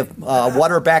got plenty of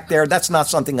water back there. That's not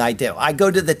something I do. I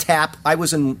go to the tap. I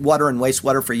was in water and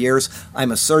wastewater for years.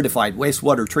 I'm a certified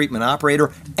wastewater treatment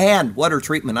operator and water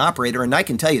treatment operator, and I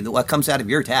can tell you that what comes out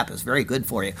of your tap is very good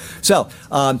for you. So,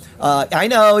 I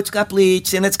know it's got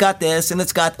bleach, and it's got this, and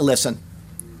it's got, listen,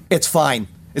 it's fine.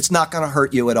 It's not going to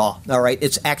hurt you at all right?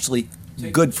 It's actually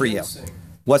good for you.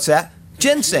 What's that?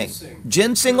 Ginseng.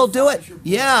 Ginseng will do it.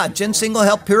 Yeah, ginseng will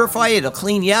help purify it. It'll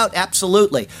clean you out.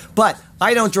 Absolutely. But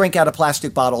I don't drink out of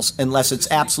plastic bottles unless it's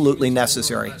absolutely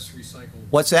necessary.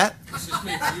 What's that? Does this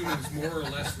make humans more or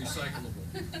less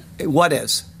recyclable? What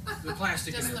is? The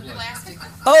plastic in their blood.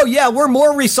 Oh, yeah, we're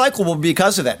more recyclable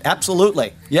because of it.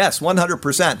 Absolutely. Yes,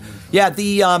 100%. Yeah,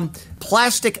 the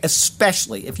plastic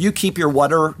especially, if you keep your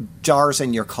water jars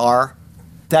in your car,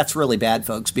 that's really bad,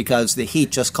 folks, because the heat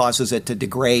just causes it to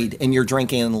degrade, and you're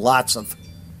drinking lots of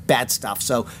bad stuff.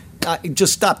 So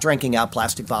just stop drinking out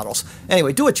plastic bottles.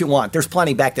 Anyway, do what you want. There's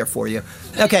plenty back there for you.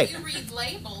 Okay. If you read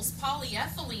labels,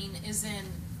 polyethylene is in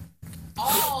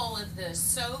all of the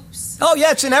soaps. Oh,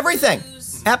 yeah, it's in everything.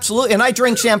 Absolutely. And I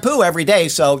drink shampoo every day,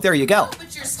 so there you go. Oh,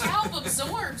 but your scalp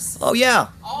absorbs. Oh, yeah,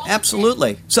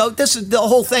 absolutely. So this is the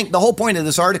whole thing. The whole point of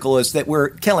this article is that we're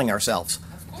killing ourselves.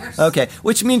 Okay,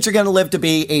 which means you're going to live to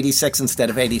be 86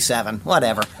 instead of 87.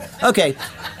 Whatever. Okay,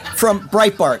 from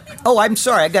Breitbart. Oh, I'm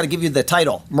sorry, I got to give you the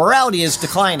title. Morality is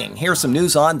declining. Here's some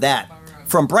news on that.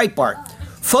 From Breitbart.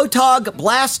 Photog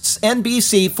blasts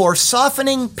NBC for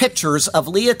softening pictures of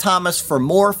Leah Thomas for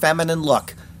more feminine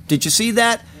look. Did you see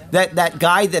that? That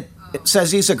guy that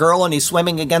says he's a girl and he's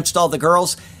swimming against all the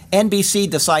girls? NBC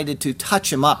decided to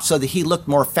touch him up so that he looked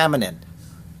more feminine.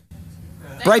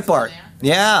 Breitbart.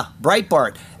 Yeah,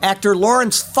 Breitbart. Actor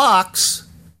Lawrence Fox,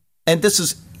 and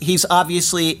he's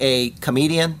obviously a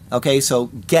comedian, okay, so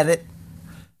get it.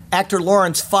 Actor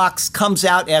Lawrence Fox comes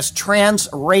out as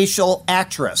transracial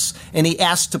actress, and he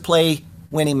asked to play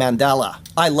Winnie Mandela.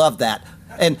 I love that.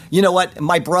 And you know what?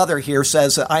 My brother here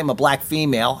says I'm a black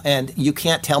female, and you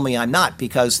can't tell me I'm not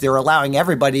because they're allowing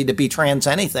everybody to be trans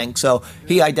anything. So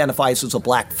he identifies as a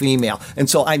black female. And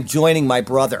so I'm joining my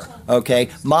brother, okay?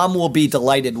 Mom will be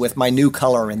delighted with my new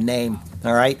color and name,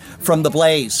 all right? From The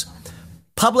Blaze.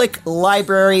 Public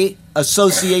Library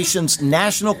Association's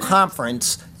National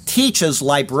Conference teaches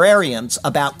librarians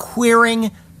about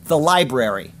queering the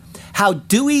library. How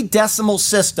Dewey Decimal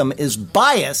System is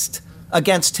biased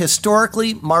against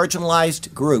historically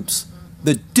marginalized groups.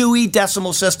 The Dewey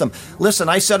Decimal System. Listen,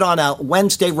 I said on a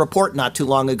Wednesday report not too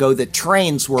long ago that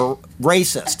trains were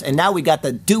racist, and now we got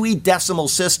the Dewey Decimal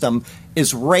System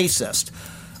is racist.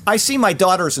 I see my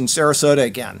daughter's in Sarasota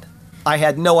again. I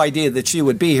had no idea that she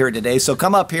would be here today, so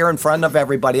come up here in front of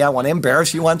everybody. I want to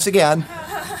embarrass you once again.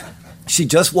 She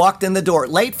just walked in the door,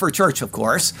 late for church, of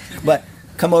course, but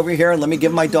come over here and let me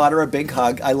give my daughter a big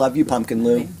hug. I love you, Pumpkin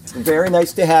Lou. Very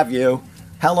nice to have you.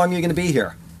 How long are you going to be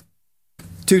here?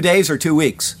 2 days or 2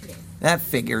 weeks? That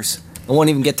figures. I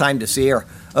won't even get time to see her.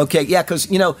 Okay, yeah, because,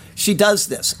 she does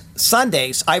this.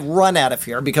 Sundays, I run out of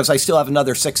here because I still have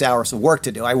another 6 hours of work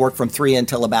to do. I work from 3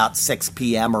 until about 6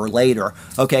 p.m. or later,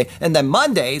 okay? And then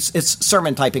Mondays, it's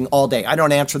sermon typing all day. I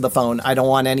don't answer the phone. I don't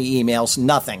want any emails,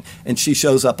 nothing. And she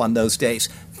shows up on those days.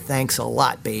 Thanks a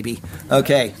lot, baby.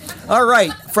 Okay. All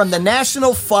right, from the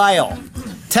National File,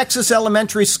 Texas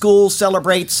Elementary School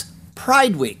celebrates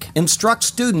Pride Week, instructs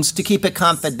students to keep it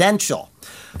confidential.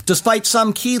 Despite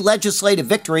some key legislative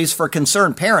victories for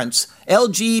concerned parents,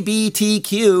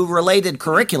 LGBTQ-related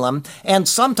curriculum and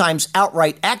sometimes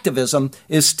outright activism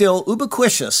is still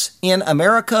ubiquitous in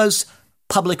America's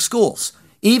public schools.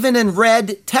 Even in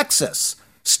red Texas,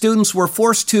 students were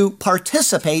forced to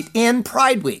participate in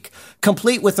Pride Week,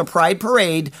 complete with a pride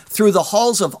parade through the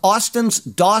halls of Austin's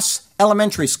Doss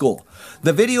Elementary School.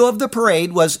 The video of the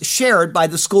parade was shared by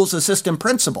the school's assistant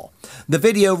principal. The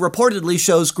video reportedly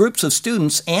shows groups of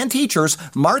students and teachers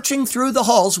marching through the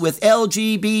halls with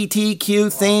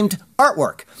LGBTQ-themed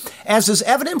artwork. As is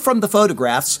evident from the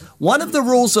photographs, one of the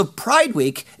rules of Pride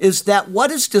Week is that what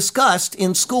is discussed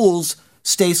in schools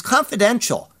stays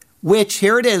confidential, which,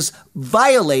 here it is,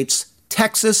 violates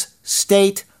Texas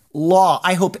state law.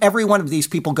 I hope every one of these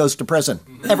people goes to prison,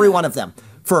 every one of them,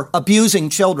 for abusing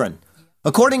children.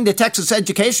 According to Texas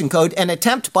Education Code, an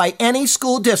attempt by any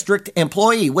school district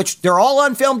employee, which they're all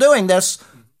on film doing this,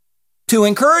 to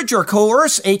encourage or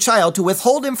coerce a child to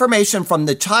withhold information from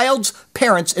the child's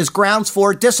parents is grounds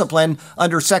for discipline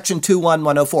under Section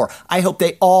 21104. I hope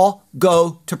they all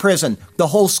go to prison. The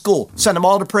whole school. Send them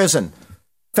all to prison.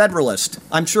 Federalist.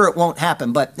 I'm sure it won't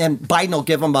happen, and Biden will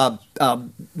give them a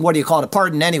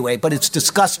pardon anyway, but it's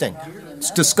disgusting. It's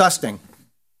disgusting.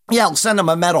 Yeah, I'll send them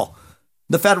a medal.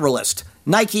 The Federalist.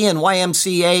 Nike and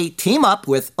YMCA team up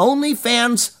with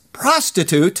OnlyFans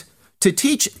prostitute to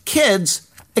teach kids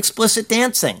explicit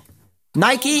dancing.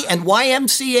 Nike and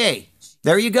YMCA.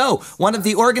 There you go. One of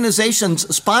the organizations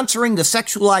sponsoring the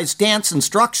sexualized dance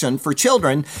instruction for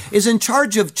children is in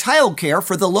charge of childcare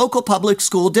for the local public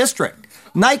school district.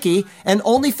 Nike, an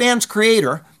OnlyFans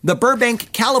creator, the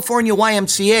Burbank, California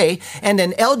YMCA, and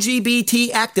an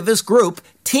LGBT activist group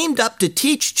teamed up to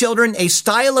teach children a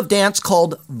style of dance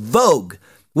called Vogue,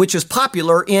 which is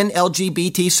popular in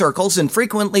LGBT circles and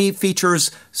frequently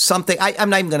features something. I'm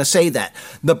not even going to say that.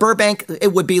 The Burbank,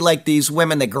 it would be like these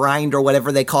women that grind or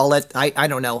whatever they call it. I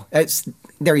don't know.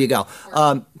 There you go.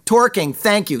 Twerking,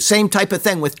 thank you. Same type of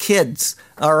thing with kids.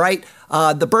 All right.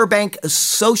 The Burbank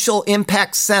Social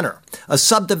Impact Center, a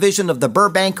subdivision of the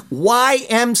Burbank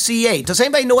YMCA. Does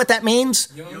anybody know what that means?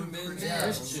 Young Men's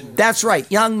Christian. That's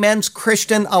right. Young Men's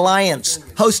Christian Alliance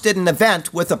hosted an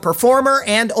event with a performer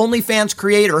and OnlyFans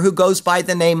creator who goes by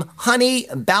the name Honey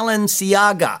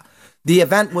Balenciaga. The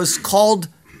event was called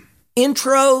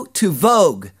Intro to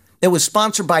Vogue. It was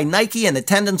sponsored by Nike and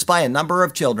attendance by a number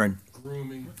of children.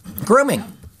 Grooming.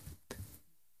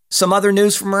 Some other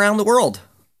news from around the world.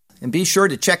 And be sure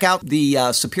to check out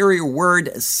the Superior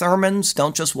Word sermons.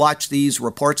 Don't just watch these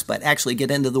reports, but actually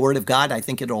get into the Word of God. I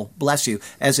think it'll bless you,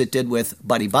 as it did with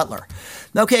Buddy Butler.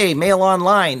 Okay, Mail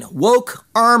Online. Woke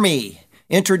Army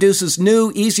introduces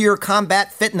new, easier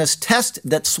combat fitness test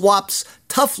that swaps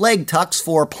tough leg tucks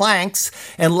for planks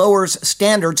and lowers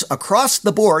standards across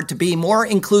the board to be more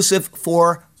inclusive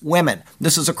for women.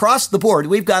 This is across the board.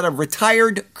 We've got a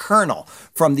retired colonel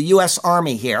from the U.S.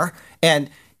 Army here, and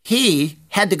he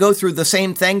had to go through the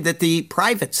same thing that the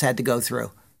privates had to go through.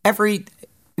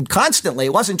 Constantly.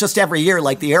 It wasn't just every year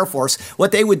like the Air Force.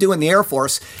 What they would do in the Air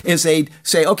Force is they'd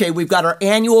say, okay, we've got our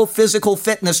annual physical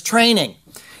fitness training.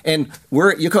 And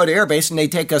we're at Yokota Air Base, and they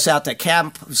take us out to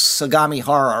Camp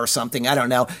Sagamihara or something, I don't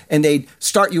know, and they'd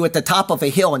start you at the top of a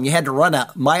hill, and you had to run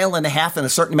 1.5 miles in a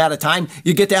certain amount of time.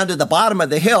 You get down to the bottom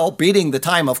of the hill, beating the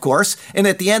time, of course, and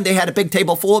at the end, they had a big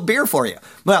table full of beer for you.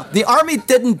 Well, the Army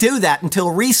didn't do that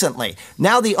until recently.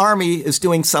 Now the Army is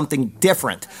doing something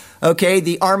different. Okay,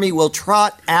 the Army will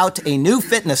trot out a new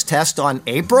fitness test on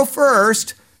April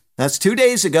 1st. That's 2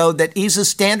 days ago, that eases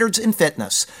standards in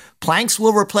fitness. Planks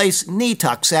will replace knee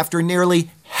tucks after nearly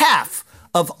half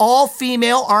of all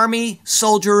female Army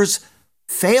soldiers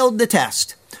failed the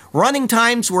test. Running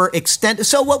times were extended.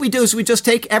 So what we do is we just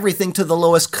take everything to the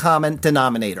lowest common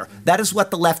denominator. That is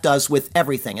what the left does with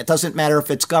everything. It doesn't matter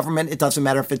if it's government. It doesn't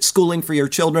matter if it's schooling for your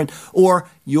children or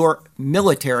your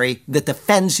military that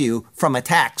defends you from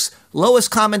attacks. Lowest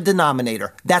common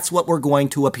denominator. That's what we're going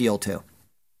to appeal to.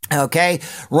 Okay,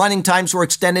 running times were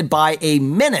extended by a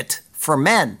minute for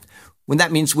men, when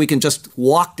that means we can just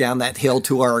walk down that hill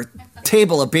to our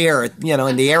table of beer,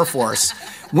 in the Air Force.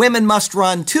 Women must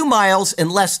run 2 miles in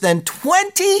less than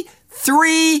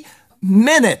 23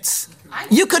 minutes.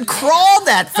 You could crawl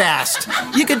that fast.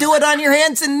 You could do it on your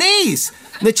hands and knees.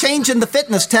 The change in the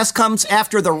fitness test comes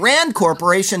after the Rand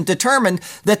Corporation determined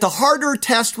that the harder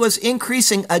test was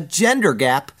increasing a gender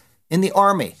gap in the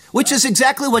Army, which is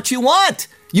exactly what you want.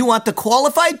 You want the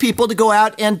qualified people to go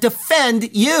out and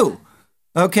defend you.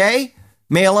 Okay?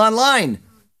 Mail Online.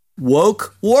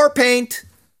 Woke war paint.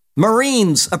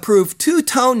 Marines approve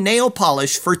 2-tone nail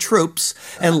polish for troops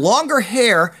and longer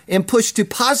hair in push to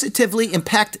positively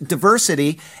impact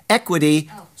diversity,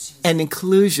 equity, and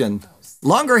inclusion.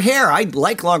 Longer hair. I'd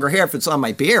like longer hair if it's on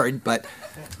my beard, but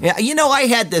yeah, I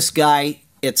had this guy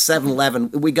at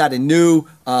 7-Eleven. We got a new,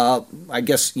 I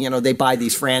guess, they buy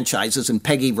these franchises, and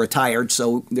Peggy retired,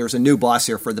 so there's a new boss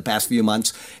here for the past few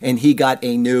months, and he got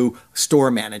a new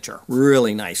store manager.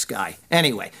 Really nice guy.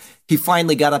 Anyway, he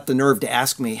finally got up the nerve to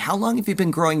ask me, how long have you been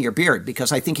growing your beard?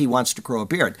 Because I think he wants to grow a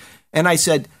beard. And I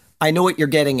said, I know what you're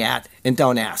getting at, and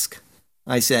don't ask.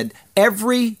 I said,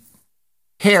 every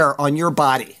hair on your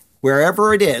body,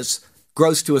 wherever it is,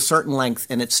 grows to a certain length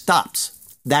and it stops.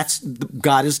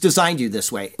 God has designed you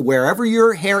this way, wherever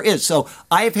your hair is. So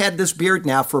I have had this beard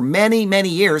now for many, many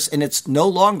years, and it's no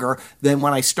longer than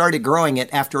when I started growing it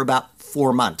after about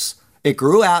 4 months. It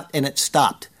grew out and it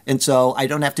stopped. And so I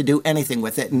don't have to do anything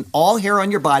with it. And all hair on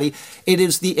your body, it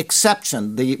is the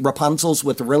exception. The Rapunzels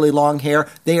with the really long hair,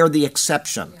 they are the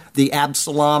exception. The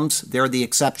Absaloms, they're the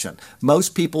exception.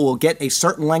 Most people will get a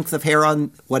certain length of hair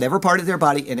on whatever part of their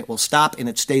body, and it will stop, and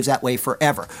it stays that way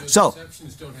forever. So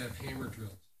exceptions don't have hammer drills.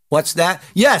 What's that?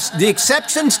 Yes, the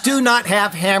exceptions do not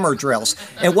have hammer drills.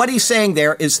 And what he's saying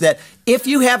there is that if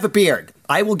you have a beard,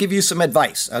 I will give you some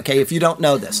advice, okay, if you don't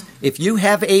know this. If you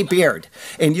have a beard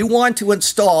and you want to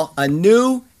install a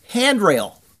new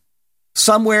handrail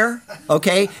somewhere,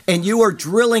 okay, and you are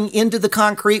drilling into the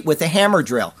concrete with a hammer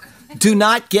drill, do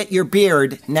not get your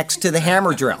beard next to the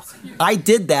hammer drill. I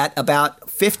did that about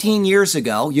 15 years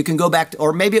ago. You can go back to,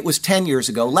 or maybe it was 10 years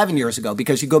ago, 11 years ago,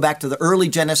 because you go back to the early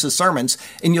Genesis sermons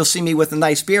and you'll see me with a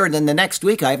nice beard, and the next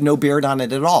week I have no beard on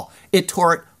it at all. It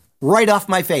tore it right off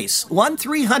my face.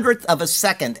 1/300th of a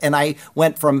second, and I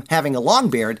went from having a long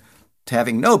beard to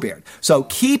having no beard. So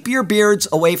keep your beards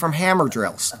away from hammer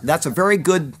drills. That's a very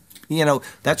good,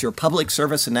 that's your public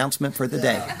service announcement for the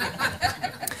day.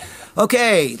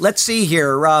 Okay, let's see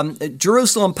here.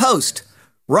 Jerusalem Post.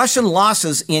 Russian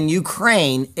losses in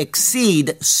Ukraine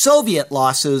exceed Soviet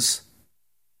losses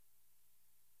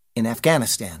in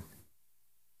Afghanistan.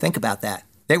 Think about that.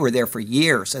 They were there for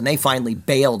years, and they finally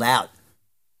bailed out.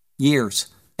 Years,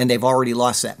 and they've already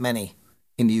lost that many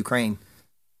in the Ukraine.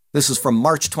 This is from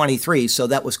March 23, so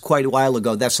that was quite a while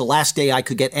ago. That's the last day I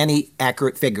could get any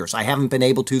accurate figures. I haven't been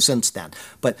able to since then,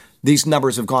 but these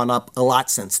numbers have gone up a lot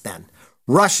since then.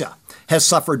 Russia has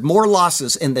suffered more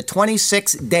losses in the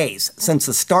 26 days since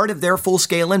the start of their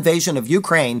full-scale invasion of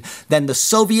Ukraine than the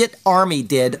Soviet army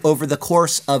did over the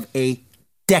course of a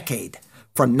decade,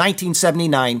 from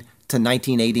 1979 to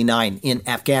 1989 in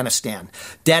Afghanistan.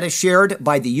 Data shared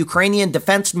by the Ukrainian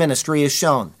Defense Ministry has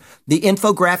shown. The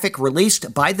infographic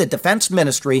released by the Defense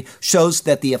Ministry shows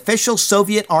that the official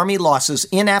Soviet Army losses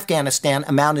in Afghanistan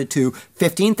amounted to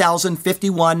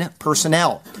 15,051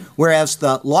 personnel, whereas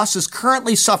the losses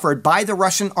currently suffered by the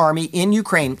Russian Army in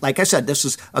Ukraine, like I said, this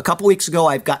is a couple weeks ago,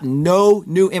 I've gotten no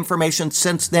new information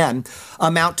since then,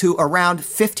 amount to around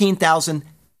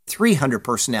 15,300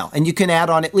 personnel. And you can add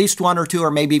on at least 1 or 2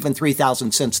 or maybe even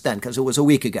 3,000 since then, because it was a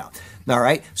week ago. All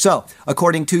right. So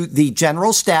according to the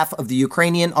General Staff of the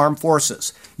Ukrainian Armed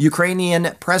Forces,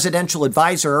 Ukrainian presidential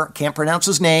advisor, can't pronounce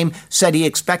his name, said he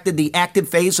expected the active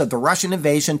phase of the Russian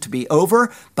invasion to be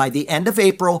over by the end of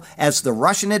April, as the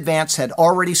Russian advance had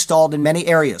already stalled in many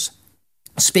areas.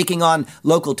 Speaking on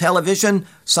local television,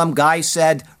 some guy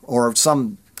said, or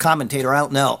some commentator, I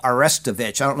don't know,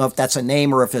 Arestovich, I don't know if that's a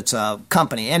name or if it's a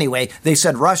company. Anyway, they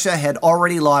said Russia had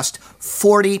already lost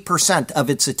 40% of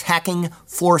its attacking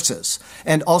forces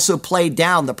and also played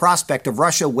down the prospect of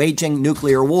Russia waging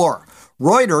nuclear war.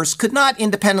 Reuters could not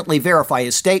independently verify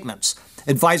his statements.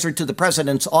 Advisor to the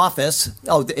president's office,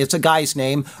 it's a guy's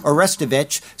name,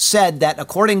 Arestovich, said that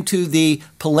according to the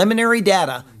preliminary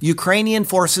data, Ukrainian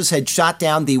forces had shot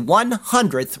down the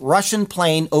 100th Russian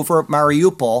plane over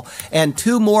Mariupol, and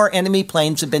 2 more enemy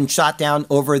planes had been shot down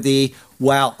over the,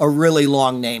 a really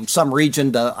long name, some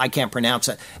region, I can't pronounce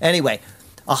it. Anyway,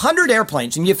 100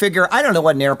 airplanes, and you figure, I don't know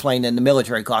what an airplane in the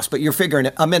military costs, but you're figuring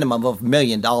a minimum of $1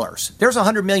 million. There's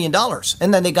 $100 million.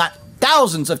 And then they got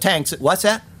thousands of tanks. What's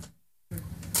that?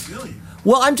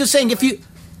 Well, I'm just saying, if you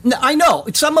No, I know.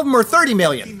 Some of them are 30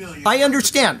 million. 50 million. I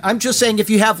understand. I'm just saying if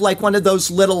you have like one of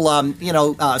those little,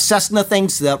 Cessna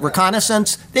things, the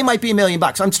reconnaissance, they might be $1 million.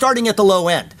 I'm starting at the low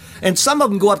end. And some of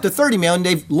them go up to 30 million.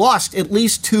 They've lost at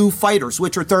least 2 fighters,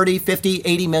 which are 30, 50,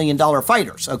 $80 million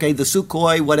fighters. Okay, the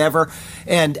Sukhoi, whatever.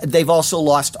 And they've also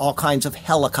lost all kinds of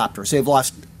helicopters. They've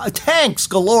lost tanks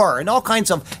galore and all kinds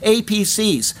of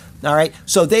APCs. All right,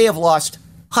 so they have lost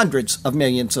hundreds of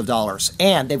millions of dollars,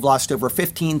 and they've lost over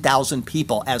 15,000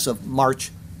 people as of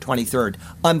March 23rd.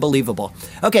 Unbelievable.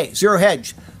 Okay, Zero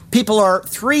Hedge. People are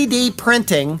 3D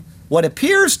printing what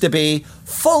appears to be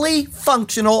fully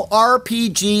functional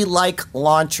RPG-like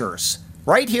launchers.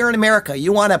 Right here in America,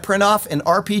 you want to print off an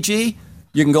RPG?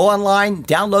 You can go online,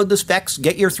 download the specs,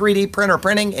 get your 3D printer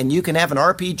printing, and you can have an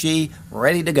RPG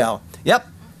ready to go. Yep.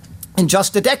 In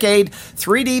just a decade,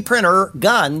 3D printer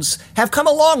guns have come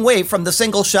a long way from the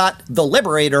single-shot The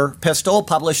Liberator pistol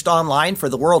published online for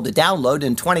the world to download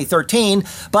in 2013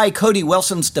 by Cody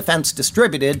Wilson's Defense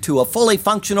Distributed to a fully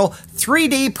functional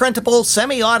 3D printable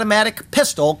semi-automatic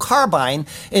pistol carbine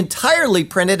entirely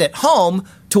printed at home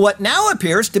to what now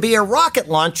appears to be a rocket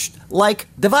launch-like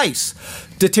device.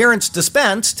 Deterrence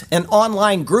Dispensed, an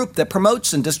online group that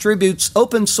promotes and distributes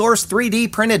open-source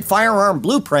 3D printed firearm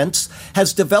blueprints,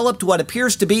 has developed what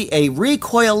appears to be a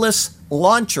recoilless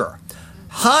launcher.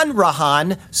 Han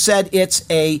Rahan said it's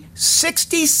a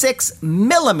 66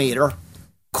 millimeter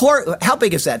core. How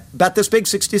big is that? About this big,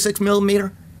 66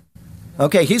 millimeter?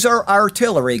 Okay, he's our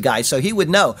artillery guy, so he would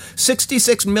know.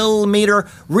 66 millimeter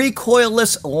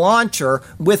recoilless launcher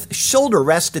with shoulder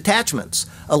rest attachments,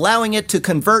 allowing it to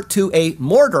convert to a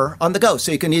mortar on the go.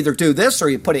 So you can either do this or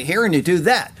you put it here and you do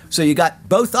that. So you got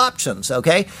both options,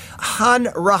 okay? Han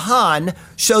Rahan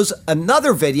shows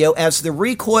another video as the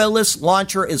recoilless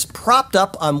launcher is propped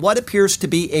up on what appears to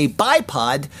be a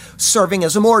bipod serving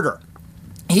as a mortar.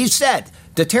 He said,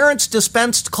 Deterrence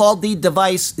Dispensed called the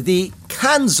device the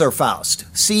Panzerfaust,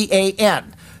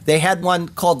 C-A-N. They had one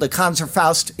called the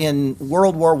Panzerfaust in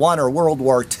World War I or World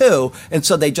War II, and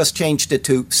so they just changed it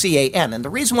to C-A-N. And the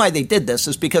reason why they did this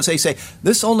is because they say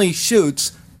this only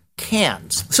shoots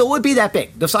cans. So it would be that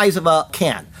big, the size of a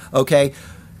can, okay?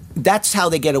 That's how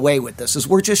they get away with this, is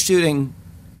we're just shooting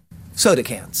soda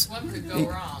cans. What could go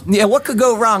wrong? Yeah, what could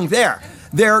go wrong there?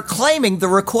 They're claiming the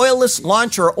recoilless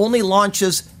launcher only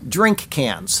launches drink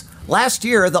cans. Last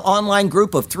year, the online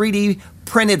group of 3D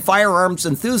printed firearms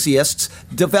enthusiasts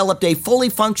developed a fully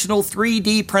functional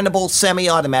 3D printable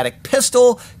semi-automatic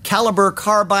pistol caliber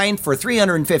carbine for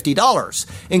 $350,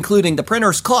 including the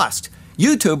printer's cost.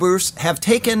 YouTubers have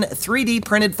taken 3D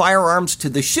printed firearms to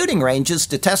the shooting ranges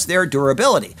to test their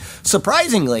durability.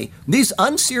 Surprisingly, these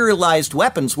unserialized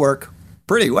weapons work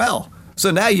pretty well.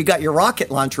 So now you got your rocket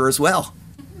launcher as well.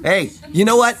 Hey, you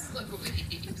know what?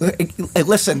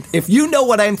 Listen, if you know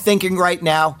what I'm thinking right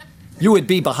now, you would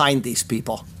be behind these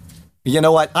people. You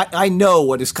know what? I know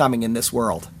what is coming in this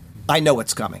world. I know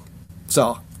what's coming.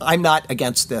 So I'm not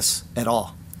against this at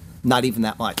all. Not even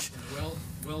that much.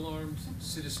 Well-armed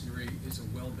citizenry is a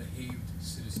well-behaved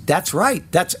citizen. That's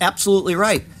right. That's absolutely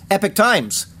right. Epic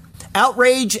Times.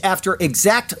 Outrage after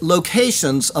exact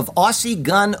locations of Aussie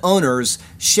gun owners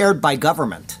shared by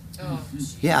government. Oh,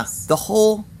 Yeah, the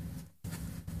whole,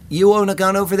 you own a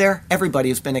gun over there, everybody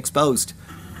has been exposed.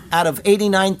 Out of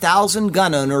 89,000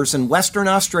 gun owners in Western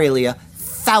Australia,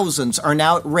 thousands are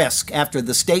now at risk after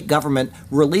the state government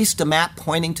released a map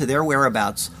pointing to their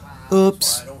whereabouts.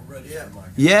 Oops. I don't read yet, Mike.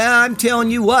 Yeah, I'm telling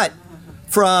you what.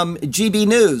 From GB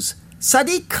News,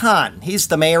 Sadiq Khan, he's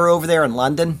the mayor over there in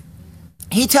London.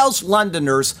 He tells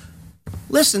Londoners,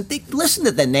 listen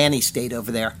to the nanny state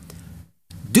over there.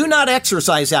 Do not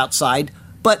exercise outside,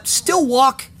 but still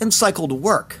walk and cycle to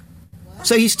work.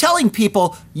 So he's telling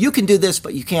people, you can do this,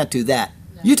 but you can't do that.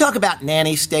 You talk about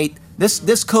nanny state. This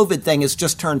COVID thing has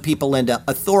just turned people into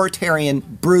authoritarian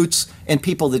brutes and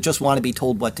people that just want to be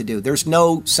told what to do. There's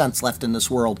no sense left in this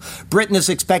world. Britain is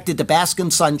expected to bask in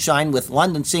sunshine, with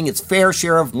London seeing its fair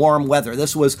share of warm weather.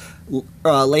 This was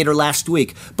later last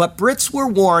week. But Brits were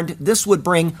warned this would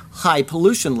bring high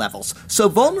pollution levels. So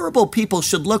vulnerable people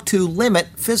should look to limit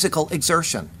physical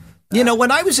exertion. You know,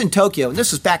 when I was in Tokyo, and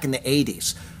this is back in the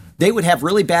 80s, they would have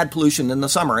really bad pollution in the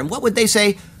summer. And what would they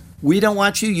say? We don't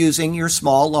want you using your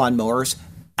small lawnmowers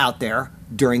out there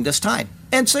during this time.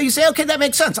 And so you say, okay, that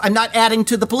makes sense. I'm not adding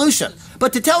to the pollution.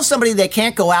 But to tell somebody they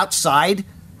can't go outside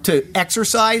to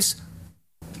exercise,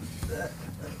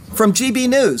 from GB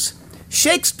News,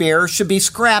 Shakespeare should be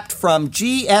scrapped from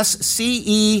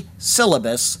GSCE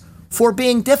syllabus for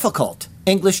being difficult,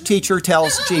 English teacher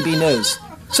tells GB News.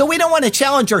 So we don't want to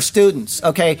challenge our students,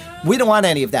 okay? We don't want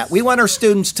any of that. We want our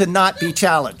students to not be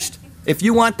challenged. If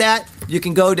you want that, You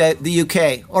can go to the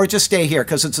UK or just stay here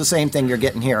because it's the same thing you're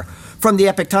getting here. From the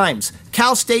Epic Times,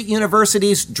 Cal State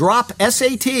universities drop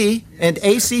SAT and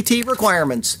ACT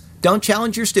requirements. Don't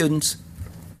challenge your students.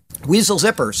 Weasel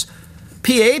Zippers.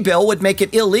 PA bill would make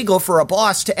it illegal for a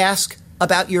boss to ask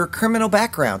about your criminal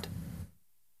background.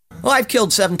 Well, I've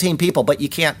killed 17 people, but you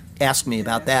can't ask me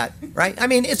about that, right? I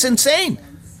mean, it's insane.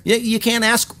 You can't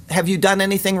ask, have you done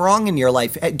anything wrong in your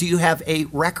life? Do you have a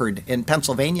record in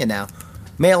Pennsylvania now?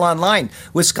 Mail Online.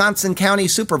 Wisconsin County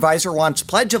Supervisor wants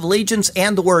Pledge of Allegiance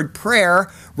and the word prayer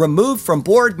removed from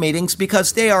board meetings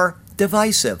because they are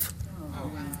divisive.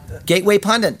 Gateway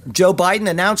Pundit. Joe Biden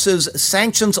announces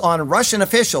sanctions on Russian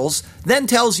officials, then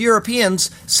tells Europeans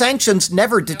sanctions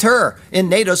never deter in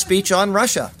NATO speech on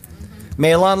Russia.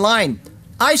 Mail Online.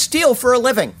 I steal for a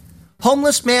living.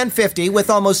 Homeless man 50 with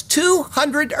almost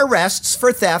 200 arrests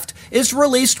for theft is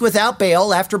released without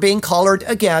bail after being collared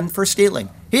again for stealing.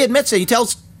 He admits it. He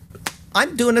tells,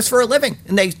 I'm doing this for a living.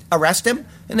 And they arrest him.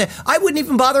 And I wouldn't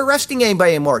even bother arresting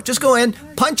anybody anymore. Just go in,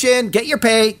 punch in, get your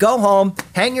pay, go home,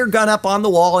 hang your gun up on the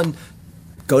wall, and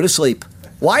go to sleep.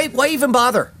 Why even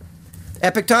bother?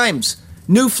 Epic Times.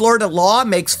 New Florida law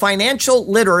makes financial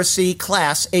literacy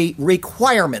class a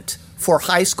requirement for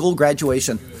high school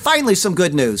graduation. Finally, some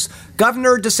good news.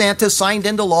 Governor DeSantis signed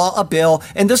into law a bill,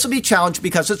 and this will be challenged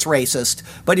because it's racist,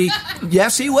 but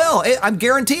yes, he will. I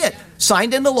guarantee it.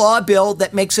 Signed into law a bill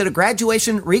that makes it a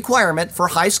graduation requirement for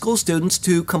high school students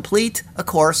to complete a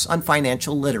course on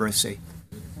financial literacy.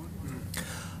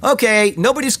 Okay,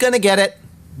 nobody's going to get it,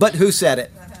 but who said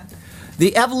it?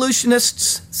 The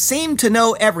evolutionists seem to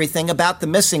know everything about the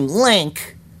missing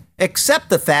link, except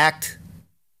the fact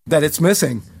that it's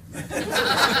missing.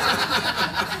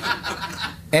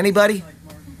 Anybody?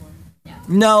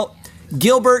 No.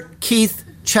 Gilbert Keith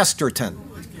Chesterton.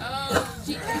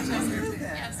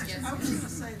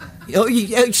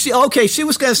 Okay, she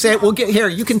was going to say it. We'll get here.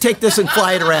 You can take this and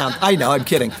fly it around. I know, I'm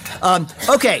kidding.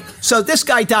 Okay, so this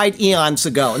guy died eons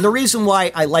ago, and the reason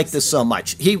why I like this so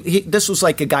much, this was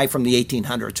like a guy from the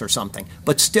 1800s or something,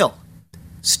 but still,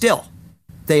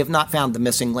 they have not found the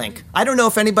missing link. I don't know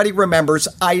if anybody remembers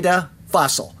Ida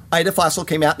Fossil. Ida Fossil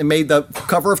came out and made the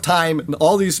cover of Time and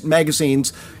all these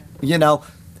magazines,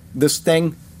 this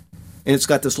thing, and it's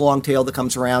got this long tail that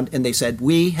comes around, and they said,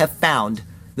 we have found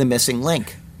the missing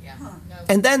link.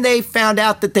 And then they found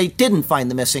out that they didn't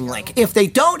find the missing link. If they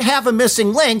don't have a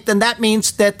missing link, then that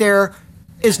means that there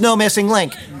is no missing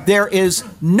link. There is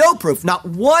no proof, not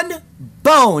one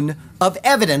bone of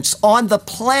evidence on the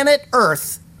planet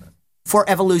Earth for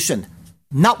evolution.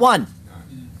 Not one.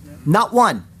 Not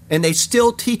one. And they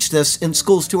still teach this in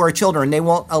schools to our children. They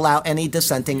won't allow any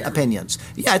dissenting opinions.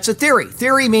 Yeah, it's a theory.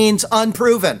 Theory means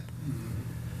unproven.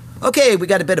 Okay, we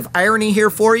got a bit of irony here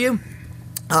for you.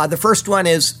 The first one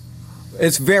is,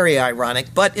 it's very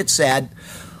ironic, but it's sad.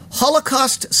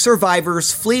 Holocaust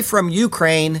survivors flee from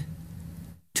Ukraine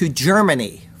to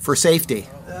Germany for safety.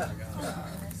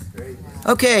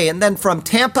 Okay, and then from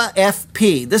Tampa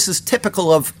FP, this is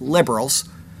typical of liberals.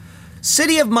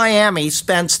 City of Miami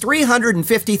spends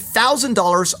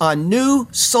 $350,000 on new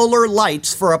solar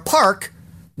lights for a park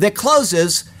that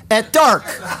closes at dark.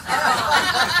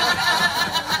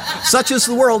 Such is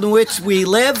the world in which we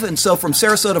live, and so from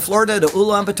Sarasota, Florida to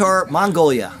Ulaanbaatar,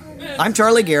 Mongolia. I'm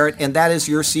Charlie Garrett, and that is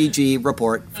your CG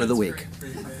report for the week.